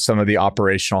through some of the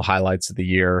operational highlights of the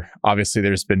year. Obviously,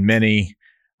 there's been many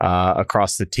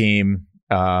across the team.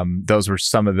 Those were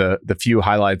some of the few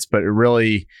highlights, but it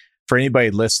really, for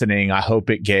anybody listening, I hope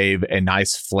it gave a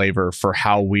nice flavor for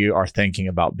how we are thinking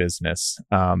about business.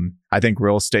 I think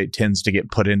real estate tends to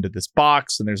get put into this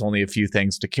box, and there's only a few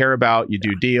things to care about. You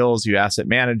do deals, you asset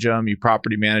manage them, you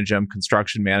property manage them,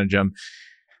 construction manage them.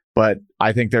 But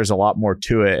I think there's a lot more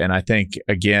to it. And I think,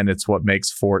 again, it's what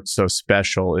makes Fort so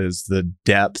special is the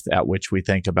depth at which we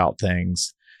think about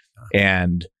things.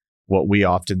 And what we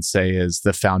often say is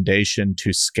the foundation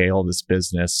to scale this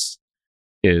business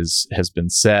has been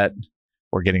set.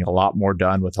 We're getting a lot more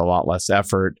done with a lot less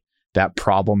effort. That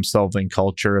problem-solving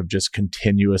culture of just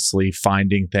continuously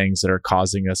finding things that are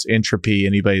causing us entropy.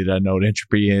 Anybody that doesn't know what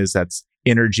entropy is, that's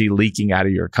energy leaking out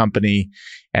of your company,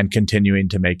 and continuing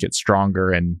to make it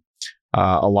stronger. And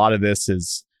a lot of this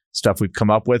is stuff we've come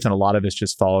up with, and a lot of it's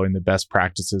just following the best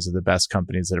practices of the best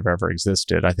companies that have ever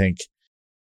existed. I think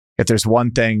if there's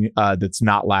one thing that's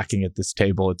not lacking at this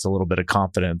table, it's a little bit of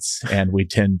confidence, and we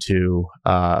tend to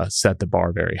set the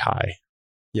bar very high.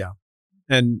 Yeah.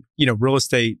 And, real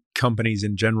estate companies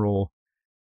in general,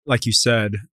 like you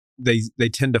said, they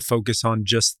tend to focus on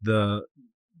just the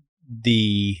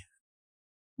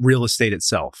real estate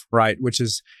itself, right? Which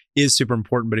is super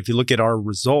important. But if you look at our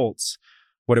results,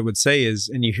 what it would say is,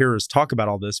 and you hear us talk about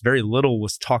all this, very little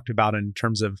was talked about in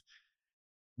terms of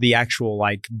the actual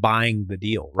like buying the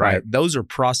deal, right? Those are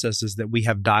processes that we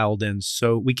have dialed in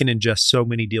so we can ingest so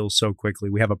many deals so quickly.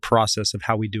 We have a process of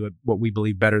how we do it, what we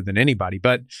believe better than anybody,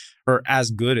 or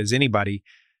as good as anybody.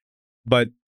 But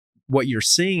what you're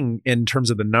seeing in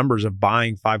terms of the numbers of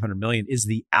buying 500 million is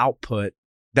the output.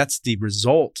 That's the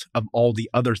result of all the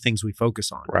other things we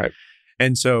focus on. Right.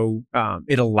 And so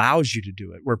it allows you to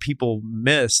do it where people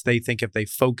miss. They think if they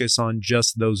focus on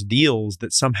just those deals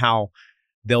that somehow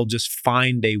they'll just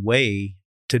find a way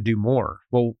to do more.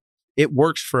 Well, it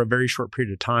works for a very short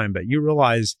period of time, but you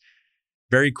realize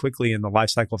very quickly in the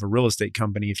life cycle of a real estate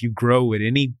company, if you grow at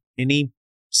any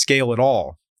scale at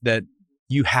all, that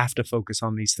you have to focus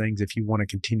on these things if you want to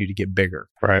continue to get bigger.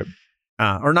 Right.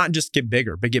 Or not just get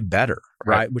bigger, but get better,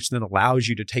 right? Which then allows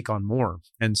you to take on more.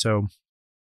 And so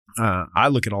I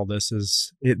look at all this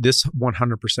as this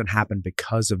 100% happened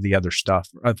because of the other stuff.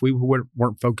 If we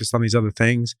weren't focused on these other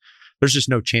things, there's just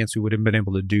no chance we would have been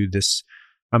able to do this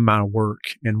amount of work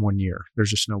in 1 year.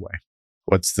 There's just no way.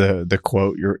 What's the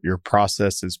quote? Your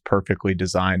process is perfectly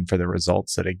designed for the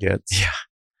results that it gets. Yeah,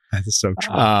 that is so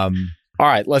true. All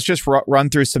right, let's just run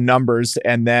through some numbers,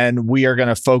 and then we are going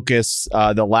to focus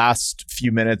the last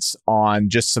few minutes on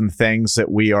just some things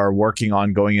that we are working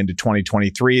on going into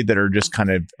 2023 that are just kind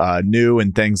of new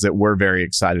and things that we're very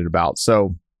excited about.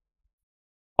 So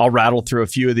I'll rattle through a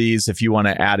few of these. If you want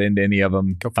to add into any of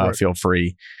them, feel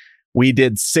free. We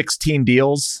did 16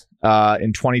 deals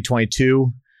in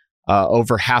 2022,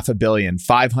 over $500 million,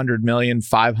 $500 million,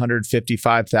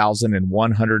 $555,000, and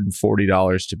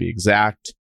 $140 to be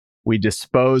exact. We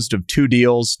disposed of 2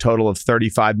 deals, total of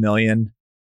 $35 million.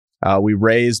 We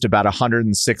raised about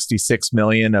 $166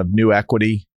 million of new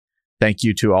equity. Thank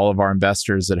you to all of our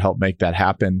investors that helped make that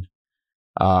happen.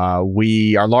 Our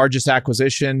largest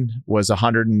acquisition was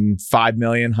 $105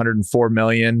 million, $104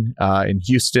 million in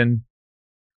Houston.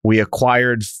 We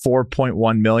acquired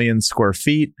 4.1 million square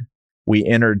feet. We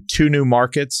entered 2 new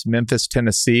markets, Memphis,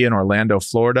 Tennessee, and Orlando,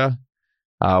 Florida.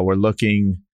 We're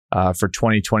looking for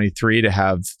 2023 to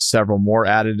have several more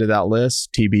added to that list,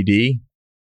 TBD.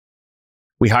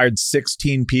 We hired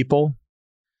 16 people.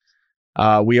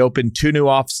 We opened 2 new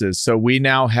offices. So we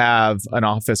now have an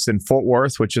office in Fort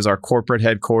Worth, which is our corporate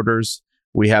headquarters.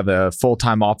 We have a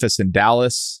full-time office in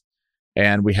Dallas,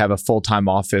 and we have a full-time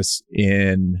office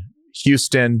in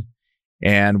Houston,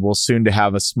 and we'll soon to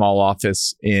have a small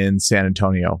office in San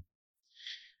Antonio.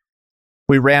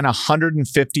 We ran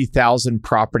 150,000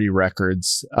 property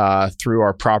records through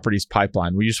our properties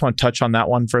pipeline. We just want to touch on that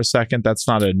one for a second. That's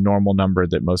not a normal number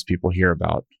that most people hear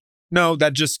about. No,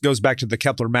 that just goes back to the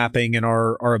Kepler mapping and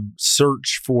our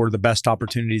search for the best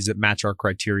opportunities that match our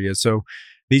criteria. So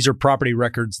these are property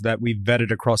records that we've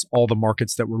vetted across all the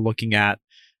markets that we're looking at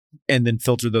and then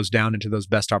filter those down into those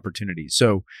best opportunities.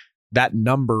 So that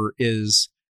number is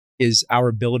our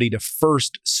ability to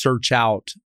first search out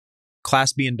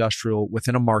Class B industrial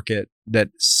within a market that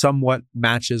somewhat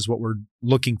matches what we're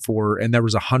looking for. And there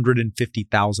was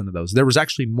 150,000 of those. There was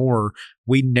actually more.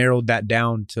 We narrowed that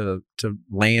down to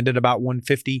land at about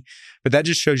 150, but that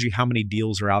just shows you how many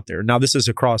deals are out there. Now, this is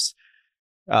across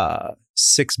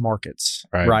 6 markets,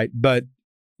 right? But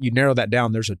you narrow that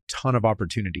down, there's a ton of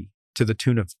opportunity to the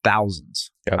tune of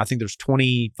thousands. Yep. I think there's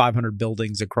 2,500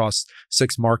 buildings across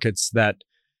 6 markets that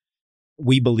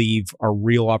we believe are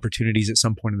real opportunities at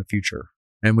some point in the future.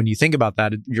 And when you think about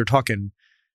that, you're talking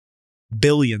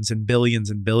billions and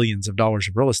billions and billions of dollars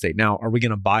of real estate. Now, are we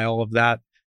going to buy all of that?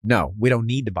 No, we don't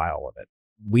need to buy all of it.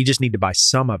 We just need to buy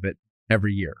some of it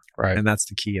every year. Right. And that's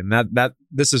the key. And that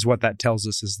this is what that tells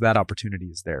us, is that opportunity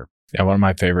is there. Yeah. One of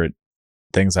my favorite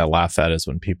things I laugh at is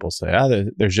when people say,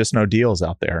 there's just no deals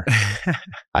out there.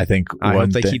 I think I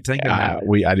hope they keep thinking that.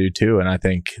 I do too. And I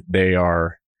think they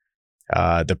are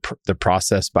the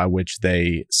process by which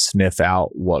they sniff out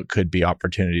what could be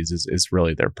opportunities is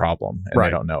really their problem, and they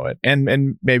don't know it.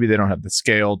 And maybe they don't have the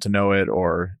scale to know it,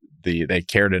 or they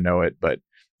care to know it, but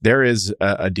there is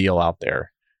a deal out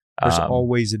there. There's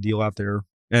always a deal out there.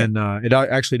 And it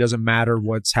actually doesn't matter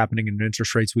what's happening in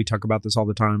interest rates. We talk about this all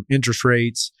the time. Interest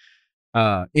rates,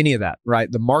 any of that, right?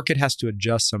 The market has to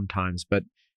adjust sometimes, but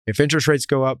if interest rates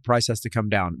go up, price has to come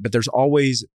down. But there's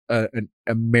always a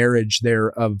marriage there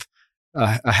of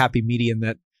a happy median,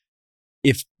 that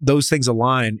if those things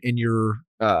align and your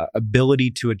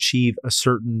ability to achieve a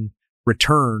certain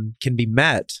return can be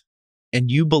met,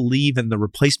 and you believe in the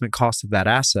replacement cost of that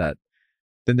asset,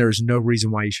 then there's no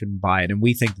reason why you shouldn't buy it. And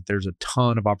we think that there's a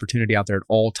ton of opportunity out there at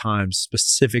all times,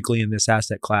 specifically in this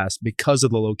asset class, because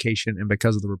of the location and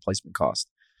because of the replacement cost.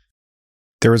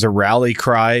 There was a rally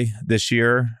cry this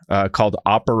year called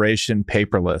Operation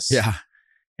Paperless. Yeah.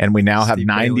 And we now have Steve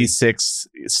 96.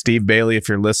 Steve Bailey, if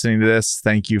you're listening to this,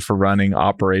 thank you for running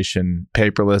Operation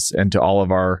Paperless, and to all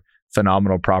of our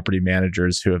phenomenal property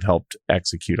managers who have helped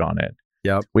execute on it.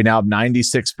 Yep. We now have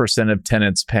 96% of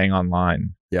tenants paying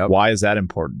online. Yep. Why is that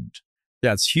important?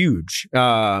 Yeah, it's huge.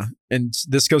 And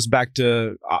this goes back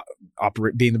to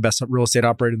being the best real estate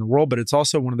operator in the world, but it's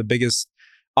also one of the biggest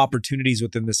opportunities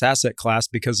within this asset class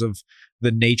because of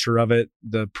the nature of it,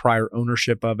 the prior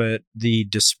ownership of it, the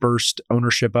dispersed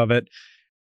ownership of it.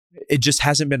 It just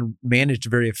hasn't been managed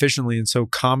very efficiently. And so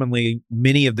commonly,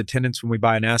 many of the tenants, when we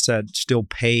buy an asset, still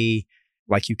pay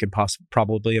like you can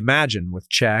probably imagine, with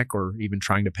check or even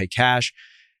trying to pay cash.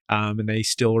 And they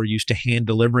still are used to hand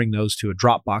delivering those to a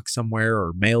Dropbox somewhere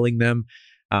or mailing them.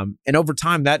 And over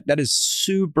time, that is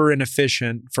super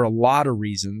inefficient for a lot of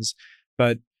reasons.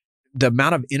 But the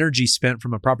amount of energy spent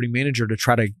from a property manager to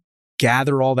try to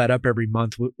gather all that up every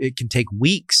month, it can take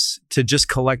weeks to just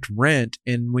collect rent.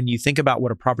 And when you think about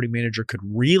what a property manager could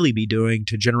really be doing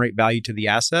to generate value to the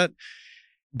asset,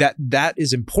 that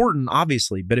is important,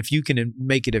 obviously. But if you can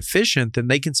make it efficient, then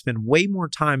they can spend way more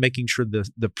time making sure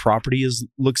the property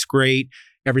looks great,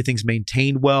 everything's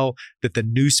maintained well, that the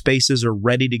new spaces are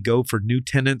ready to go for new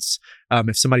tenants.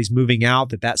 If somebody's moving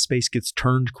out, that space gets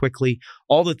turned quickly.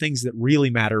 All the things that really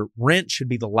matter. Rent should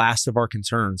be the last of our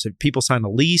concerns. If people sign a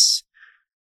lease,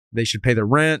 they should pay their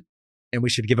rent, and we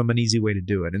should give them an easy way to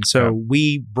do it. And so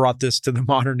we brought this to the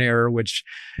modern era, which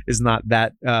is not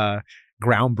that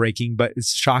groundbreaking, but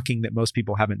it's shocking that most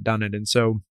people haven't done it. And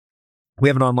so we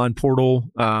have an online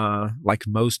portal, like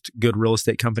most good real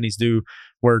estate companies do,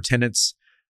 where tenants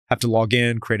have to log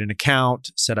in, create an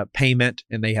account, set up payment,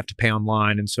 and they have to pay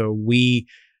online. And so we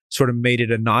sort of made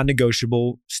it a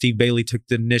non-negotiable. Steve Bailey took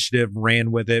the initiative,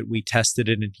 ran with it. We tested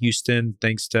it in Houston,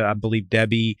 thanks to, I believe,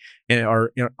 Debbie and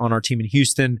on our team in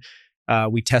Houston.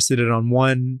 We tested it on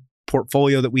one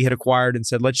portfolio that we had acquired and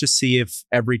said, let's just see if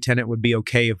every tenant would be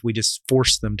okay if we just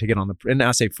forced them to get on the, and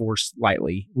I say force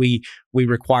lightly. We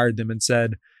required them and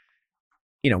said,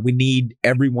 we need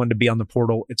everyone to be on the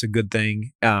portal. It's a good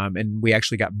thing. And we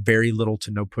actually got very little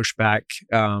to no pushback.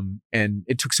 And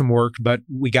it took some work, but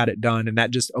we got it done. And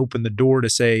that just opened the door to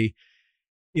say,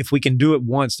 if we can do it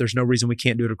once, there's no reason we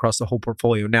can't do it across the whole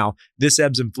portfolio. Now, this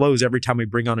ebbs and flows. Every time we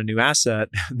bring on a new asset,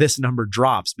 this number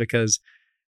drops because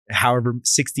however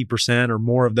 60% or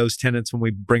more of those tenants when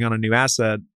we bring on a new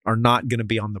asset are not going to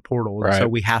be on the portal. Right. So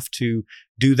we have to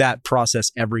do that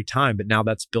process every time. But now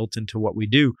that's built into what we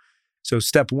do. So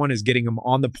step one is getting them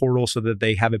on the portal so that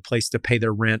they have a place to pay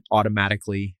their rent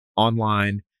automatically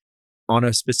online on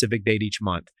a specific date each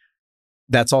month.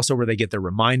 That's also where they get their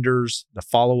reminders, the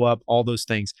follow-up, all those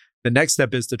things. The next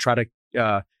step is to try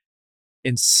to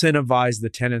incentivize the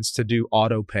tenants to do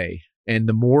auto pay. And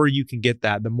the more you can get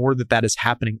that, the more that is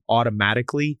happening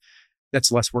automatically,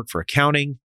 that's less work for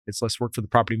accounting. It's less work for the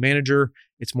property manager.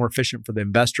 It's more efficient for the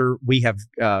investor. We have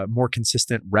more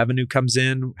consistent revenue comes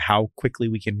in, how quickly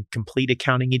we can complete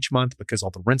accounting each month because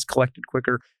all the rent's collected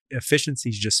quicker.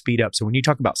 Efficiencies just speed up. So when you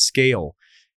talk about scale,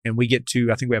 and we get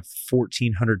to, I think we have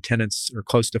 1,400 tenants or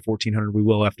close to 1,400, we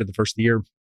will after the first year,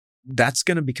 that's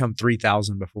going to become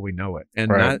 3,000 before we know it.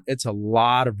 And it's a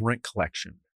lot of rent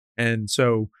collection. And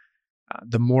so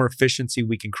the more efficiency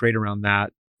we can create around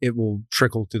that, it will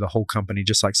trickle through the whole company,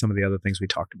 just like some of the other things we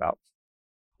talked about.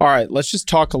 All right, let's just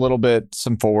talk a little bit,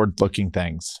 some forward-looking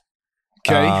things.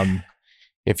 Okay.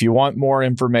 If you want more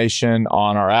information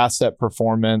on our asset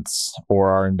performance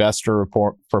or our investor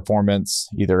performance,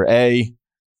 either A,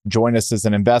 join us as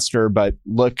an investor, but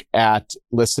look at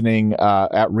reading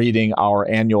our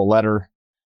annual letter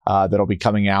that'll be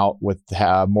coming out with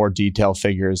more detailed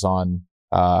figures on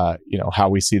how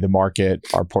we see the market,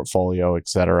 our portfolio, et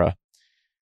cetera.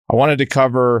 I wanted to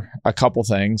cover a couple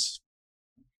things.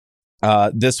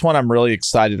 This one I'm really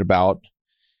excited about.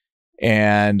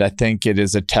 And I think it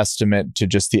is a testament to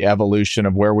just the evolution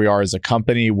of where we are as a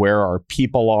company, where our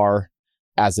people are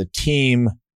as a team,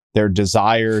 their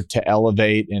desire to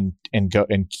elevate and go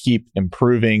and keep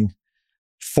improving.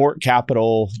 Fort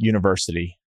Capital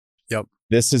University. Yep.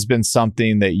 This has been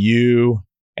something that you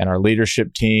and our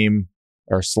leadership team,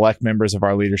 or select members of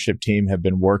our leadership team, have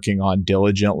been working on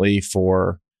diligently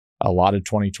for a lot of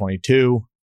 2022.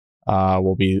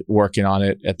 We'll be working on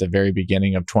it at the very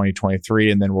beginning of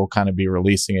 2023, and then we'll kind of be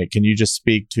releasing it. Can you just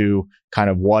speak to kind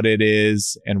of what it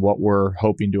is and what we're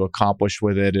hoping to accomplish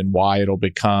with it and why it'll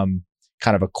become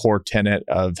kind of a core tenet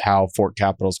of how Fort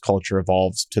Capital's culture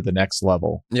evolves to the next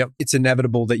level? Yep. It's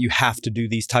inevitable that you have to do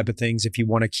these type of things if you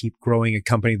want to keep growing a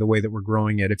company the way that we're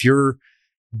growing it. If you're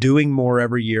doing more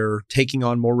every year, taking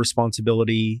on more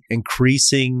responsibility,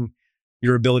 increasing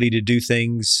your ability to do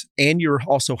things, and you're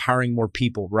also hiring more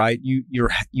people, right? You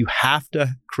have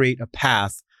to create a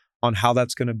path on how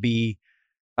that's going to be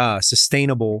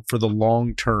sustainable for the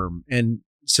long term. And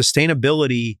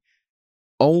sustainability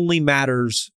only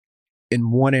matters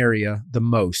in one area the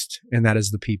most, and that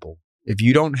is the people. If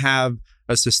you don't have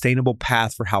a sustainable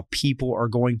path for how people are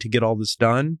going to get all this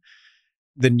done,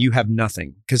 then you have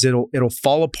nothing, because it'll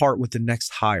fall apart with the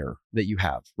next hire that you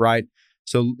have, right?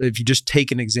 So if you just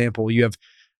take an example, you have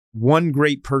one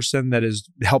great person that has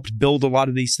helped build a lot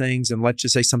of these things, and let's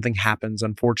just say something happens,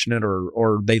 unfortunate,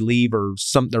 or they leave, or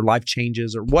their life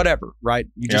changes, or whatever, right?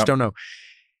 You just don't know.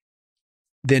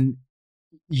 Then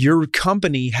your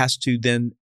company has to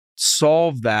then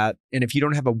solve that. And if you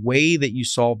don't have a way that you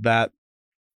solve that,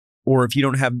 or if you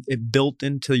don't have it built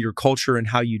into your culture and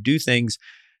how you do things,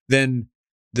 then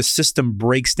the system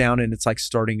breaks down and it's like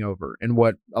starting over. And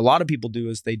what a lot of people do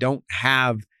is they don't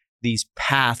have these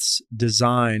paths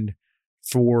designed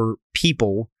for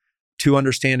people to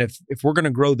understand if we're going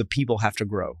to grow, the people have to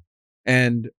grow.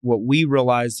 And what we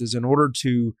realized is, in order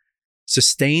to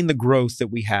sustain the growth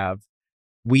that we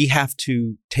have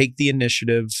to take the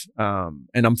initiative. And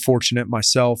I'm fortunate,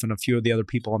 myself and a few of the other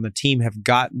people on the team have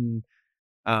gotten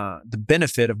the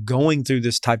benefit of going through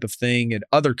this type of thing at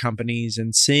other companies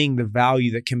and seeing the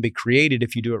value that can be created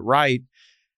if you do it right.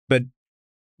 But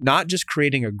not just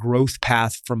creating a growth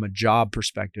path from a job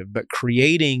perspective, but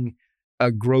creating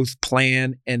a growth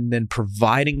plan and then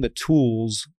providing the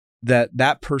tools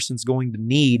that person's going to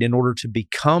need in order to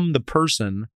become the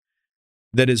person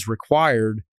that is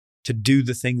required to do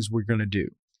the things we're going to do.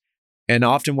 And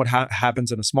often what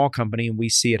happens in a small company, and we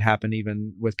see it happen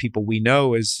even with people we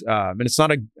know, is, and it's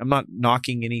not I'm not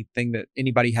knocking anything that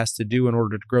anybody has to do in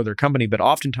order to grow their company, but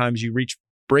oftentimes you reach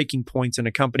breaking points in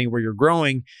a company where you're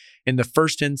growing, and the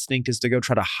first instinct is to go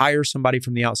try to hire somebody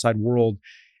from the outside world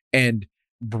and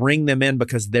bring them in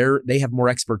because they have more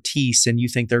expertise, and you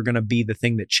think they're going to be the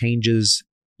thing that changes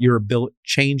your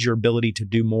ability to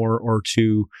do more or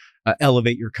to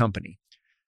elevate your company.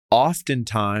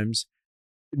 Oftentimes,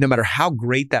 no matter how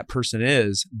great that person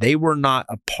is, they were not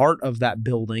a part of that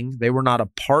building. They were not a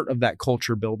part of that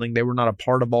culture building. They were not a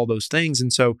part of all those things.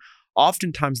 And so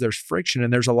oftentimes there's friction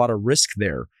and there's a lot of risk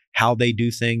there. How they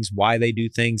do things, why they do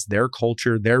things, their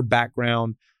culture, their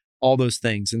background, all those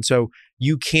things. And so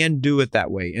you can do it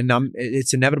that way. And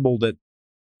it's inevitable that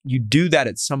you do that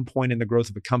at some point in the growth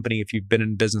of a company if you've been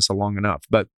in business long enough.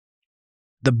 But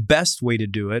the best way to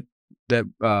do it, that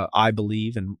I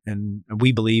believe and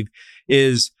we believe,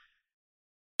 is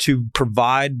to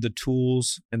provide the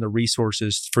tools and the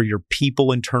resources for your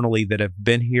people internally that have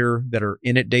been here, that are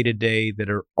in it day to day, that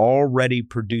are already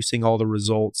producing all the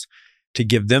results, to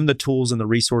give them the tools and the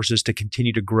resources to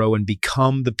continue to grow and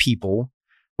become the people,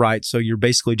 right? So you're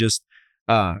basically just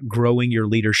growing your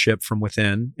leadership from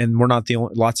within. And we're not the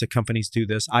only, lots of companies do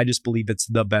this. I just believe it's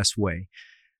the best way.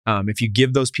 If you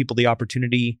give those people the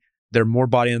opportunity, they're more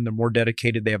bought in, they're more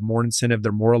dedicated, they have more incentive,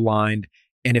 they're more aligned.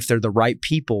 And if they're the right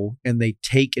people and they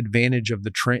take advantage of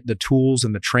the tools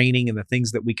and the training and the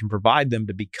things that we can provide them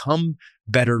to become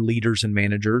better leaders and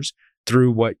managers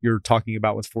through what you're talking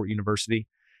about with Fort University,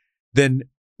 then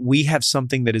we have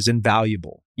something that is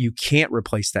invaluable. You can't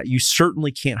replace that. You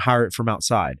certainly can't hire it from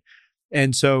outside.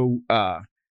 And so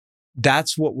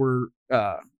that's what we're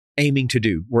aiming to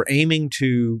do. We're aiming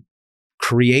to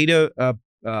create a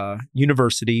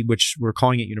university, which we're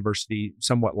calling it university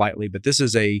somewhat lightly, but this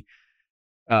is a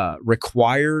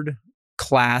required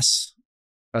class,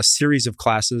 a series of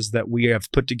classes that we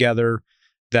have put together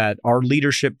that our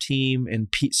leadership team and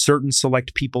certain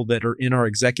select people that are in our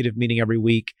executive meeting every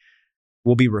week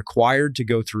will be required to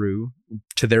go through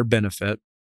to their benefit,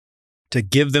 to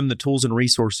give them the tools and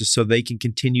resources so they can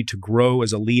continue to grow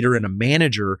as a leader and a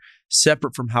manager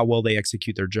separate from how well they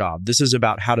execute their job. This is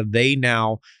about how do they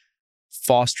now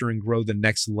foster and grow the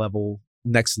next level,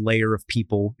 next layer of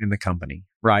people in the company,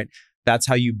 right? That's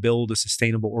how you build a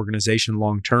sustainable organization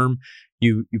long term.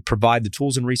 You provide the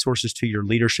tools and resources to your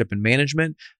leadership and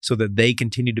management so that they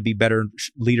continue to be better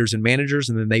leaders and managers,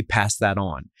 and then they pass that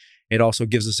on. It also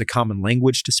gives us a common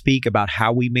language to speak about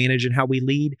how we manage and how we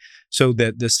lead, so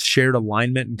that this shared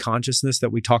alignment and consciousness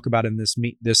that we talk about in this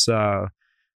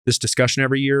discussion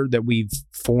every year that we've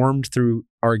formed through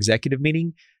our executive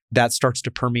meeting, that starts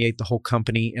to permeate the whole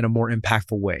company in a more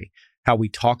impactful way. How we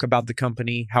talk about the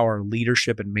company, how our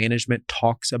leadership and management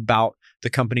talks about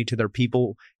the company to their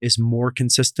people is more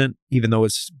consistent, even though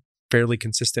it's fairly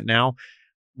consistent now.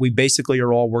 We basically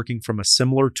are all working from a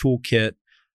similar toolkit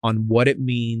on what it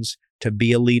means to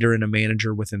be a leader and a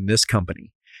manager within this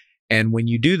company. And when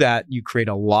you do that, you create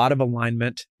a lot of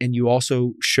alignment, and you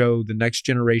also show the next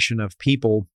generation of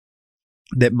people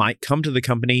that might come to the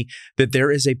company that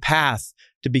there is a path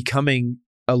to becoming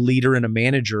a leader and a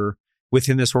manager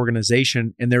within this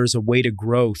organization, and there is a way to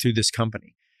grow through this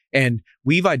company. And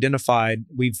we've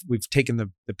we've taken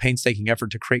the painstaking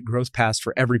effort to create growth paths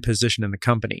for every position in the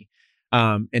company,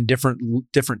 and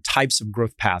different types of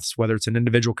growth paths, whether it's an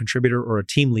individual contributor or a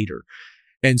team leader.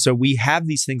 And so we have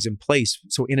these things in place.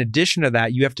 So in addition to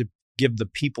that, you have to give the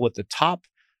people at the top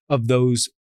of those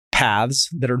paths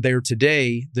that are there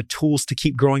today the tools to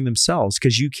keep growing themselves,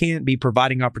 because you can't be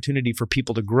providing opportunity for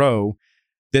people to grow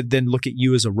that then look at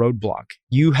you as a roadblock.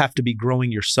 You have to be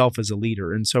growing yourself as a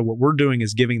leader. And so what we're doing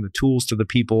is giving the tools to the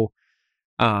people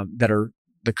that are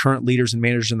the current leaders and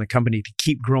managers in the company to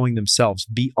keep growing themselves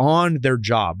beyond their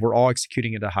job. We're all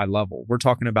executing at a high level. We're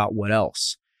talking about what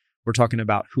else? We're talking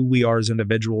about who we are as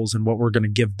individuals and what we're going to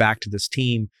give back to this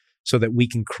team so that we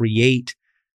can create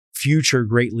future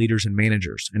great leaders and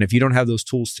managers. And if you don't have those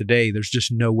tools today, there's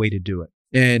just no way to do it.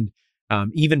 And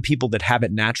even people that have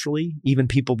it naturally, even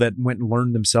people that went and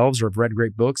learned themselves or have read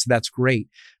great books, that's great.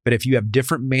 But if you have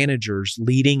different managers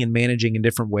leading and managing in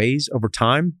different ways over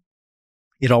time,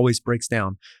 it always breaks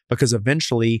down, because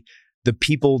eventually the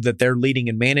people that they're leading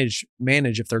and manage,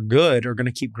 if they're good, are going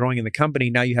to keep growing in the company.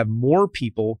 Now you have more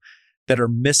people that are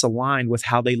misaligned with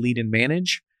how they lead and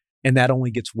manage, and that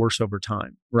only gets worse over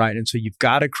time, right? And so you've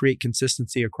got to create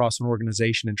consistency across an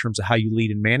organization in terms of how you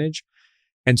lead and manage.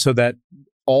 And so that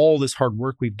all this hard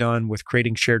work we've done with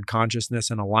creating shared consciousness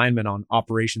and alignment on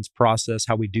operations process,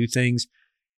 how we do things,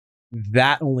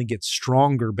 that only gets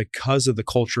stronger because of the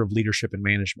culture of leadership and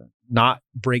management, not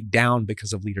break down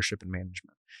because of leadership and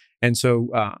management. And so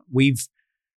we've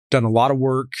done a lot of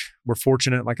work. We're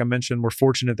fortunate, like I mentioned, we're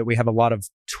fortunate that we have a lot of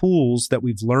tools that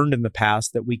we've learned in the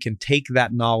past that we can take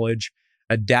that knowledge,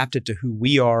 adapt it to who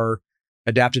we are,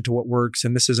 adapt it to what works.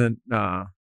 And this isn't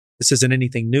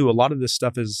anything new. A lot of this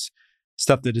stuff is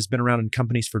stuff that has been around in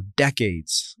companies for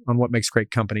decades on what makes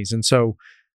great companies. And so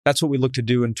that's what we look to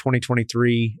do in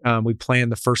 2023. We plan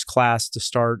the first class to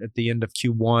start at the end of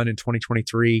Q1 in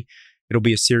 2023. It'll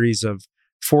be a series of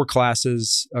 4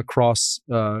 classes across,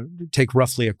 take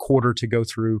roughly a quarter to go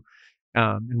through.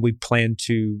 And we plan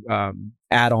to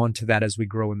add on to that as we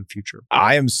grow in the future.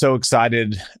 I am so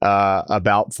excited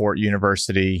about Fort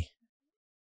University.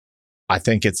 I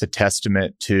think it's a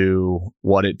testament to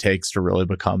what it takes to really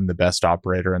become the best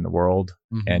operator in the world.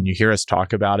 Mm-hmm. And you hear us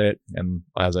talk about it. And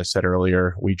as I said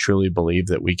earlier, we truly believe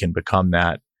that we can become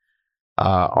that.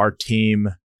 Our team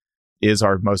is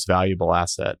our most valuable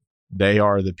asset. They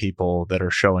are the people that are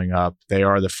showing up. They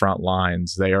are the front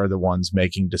lines. They are the ones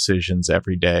making decisions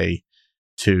every day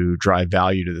to drive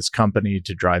value to this company,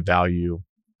 to drive value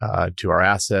to our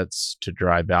assets, to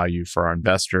drive value for our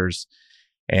investors.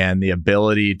 And the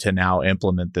ability to now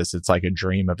implement this, it's like a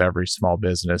dream of every small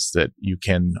business that you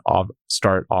can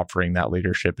start offering that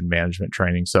leadership and management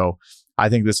training. So I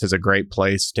think this is a great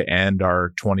place to end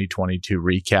our 2022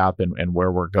 recap and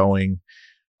where we're going.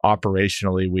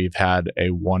 Operationally, we've had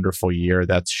a wonderful year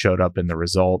that's showed up in the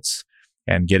results,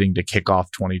 and getting to kick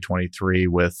off 2023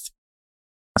 with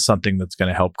something that's going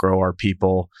to help grow our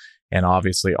people. And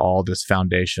obviously all this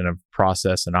foundation of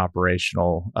process and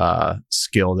operational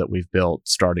skill that we've built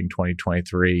starting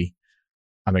 2023,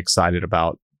 I'm excited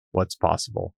about what's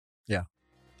possible. Yeah,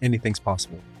 anything's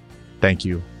possible. Thank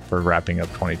you for wrapping up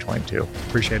 2022.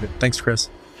 Appreciate it. Thanks, Chris.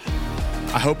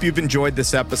 I hope you've enjoyed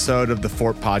this episode of the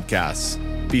Fort Podcast.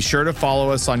 Be sure to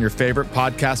follow us on your favorite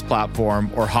podcast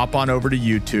platform, or hop on over to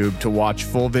YouTube to watch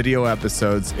full video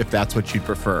episodes if that's what you'd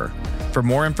prefer. For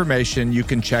more information, you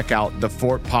can check out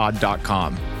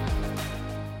thefortpod.com.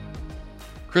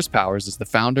 Chris Powers is the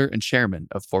founder and chairman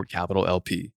of Fort Capital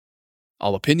LP.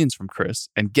 All opinions from Chris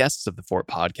and guests of the Fort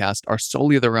Podcast are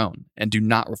solely their own and do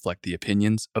not reflect the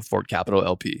opinions of Fort Capital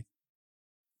LP.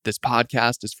 This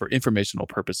podcast is for informational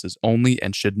purposes only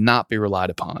and should not be relied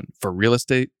upon for real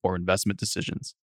estate or investment decisions.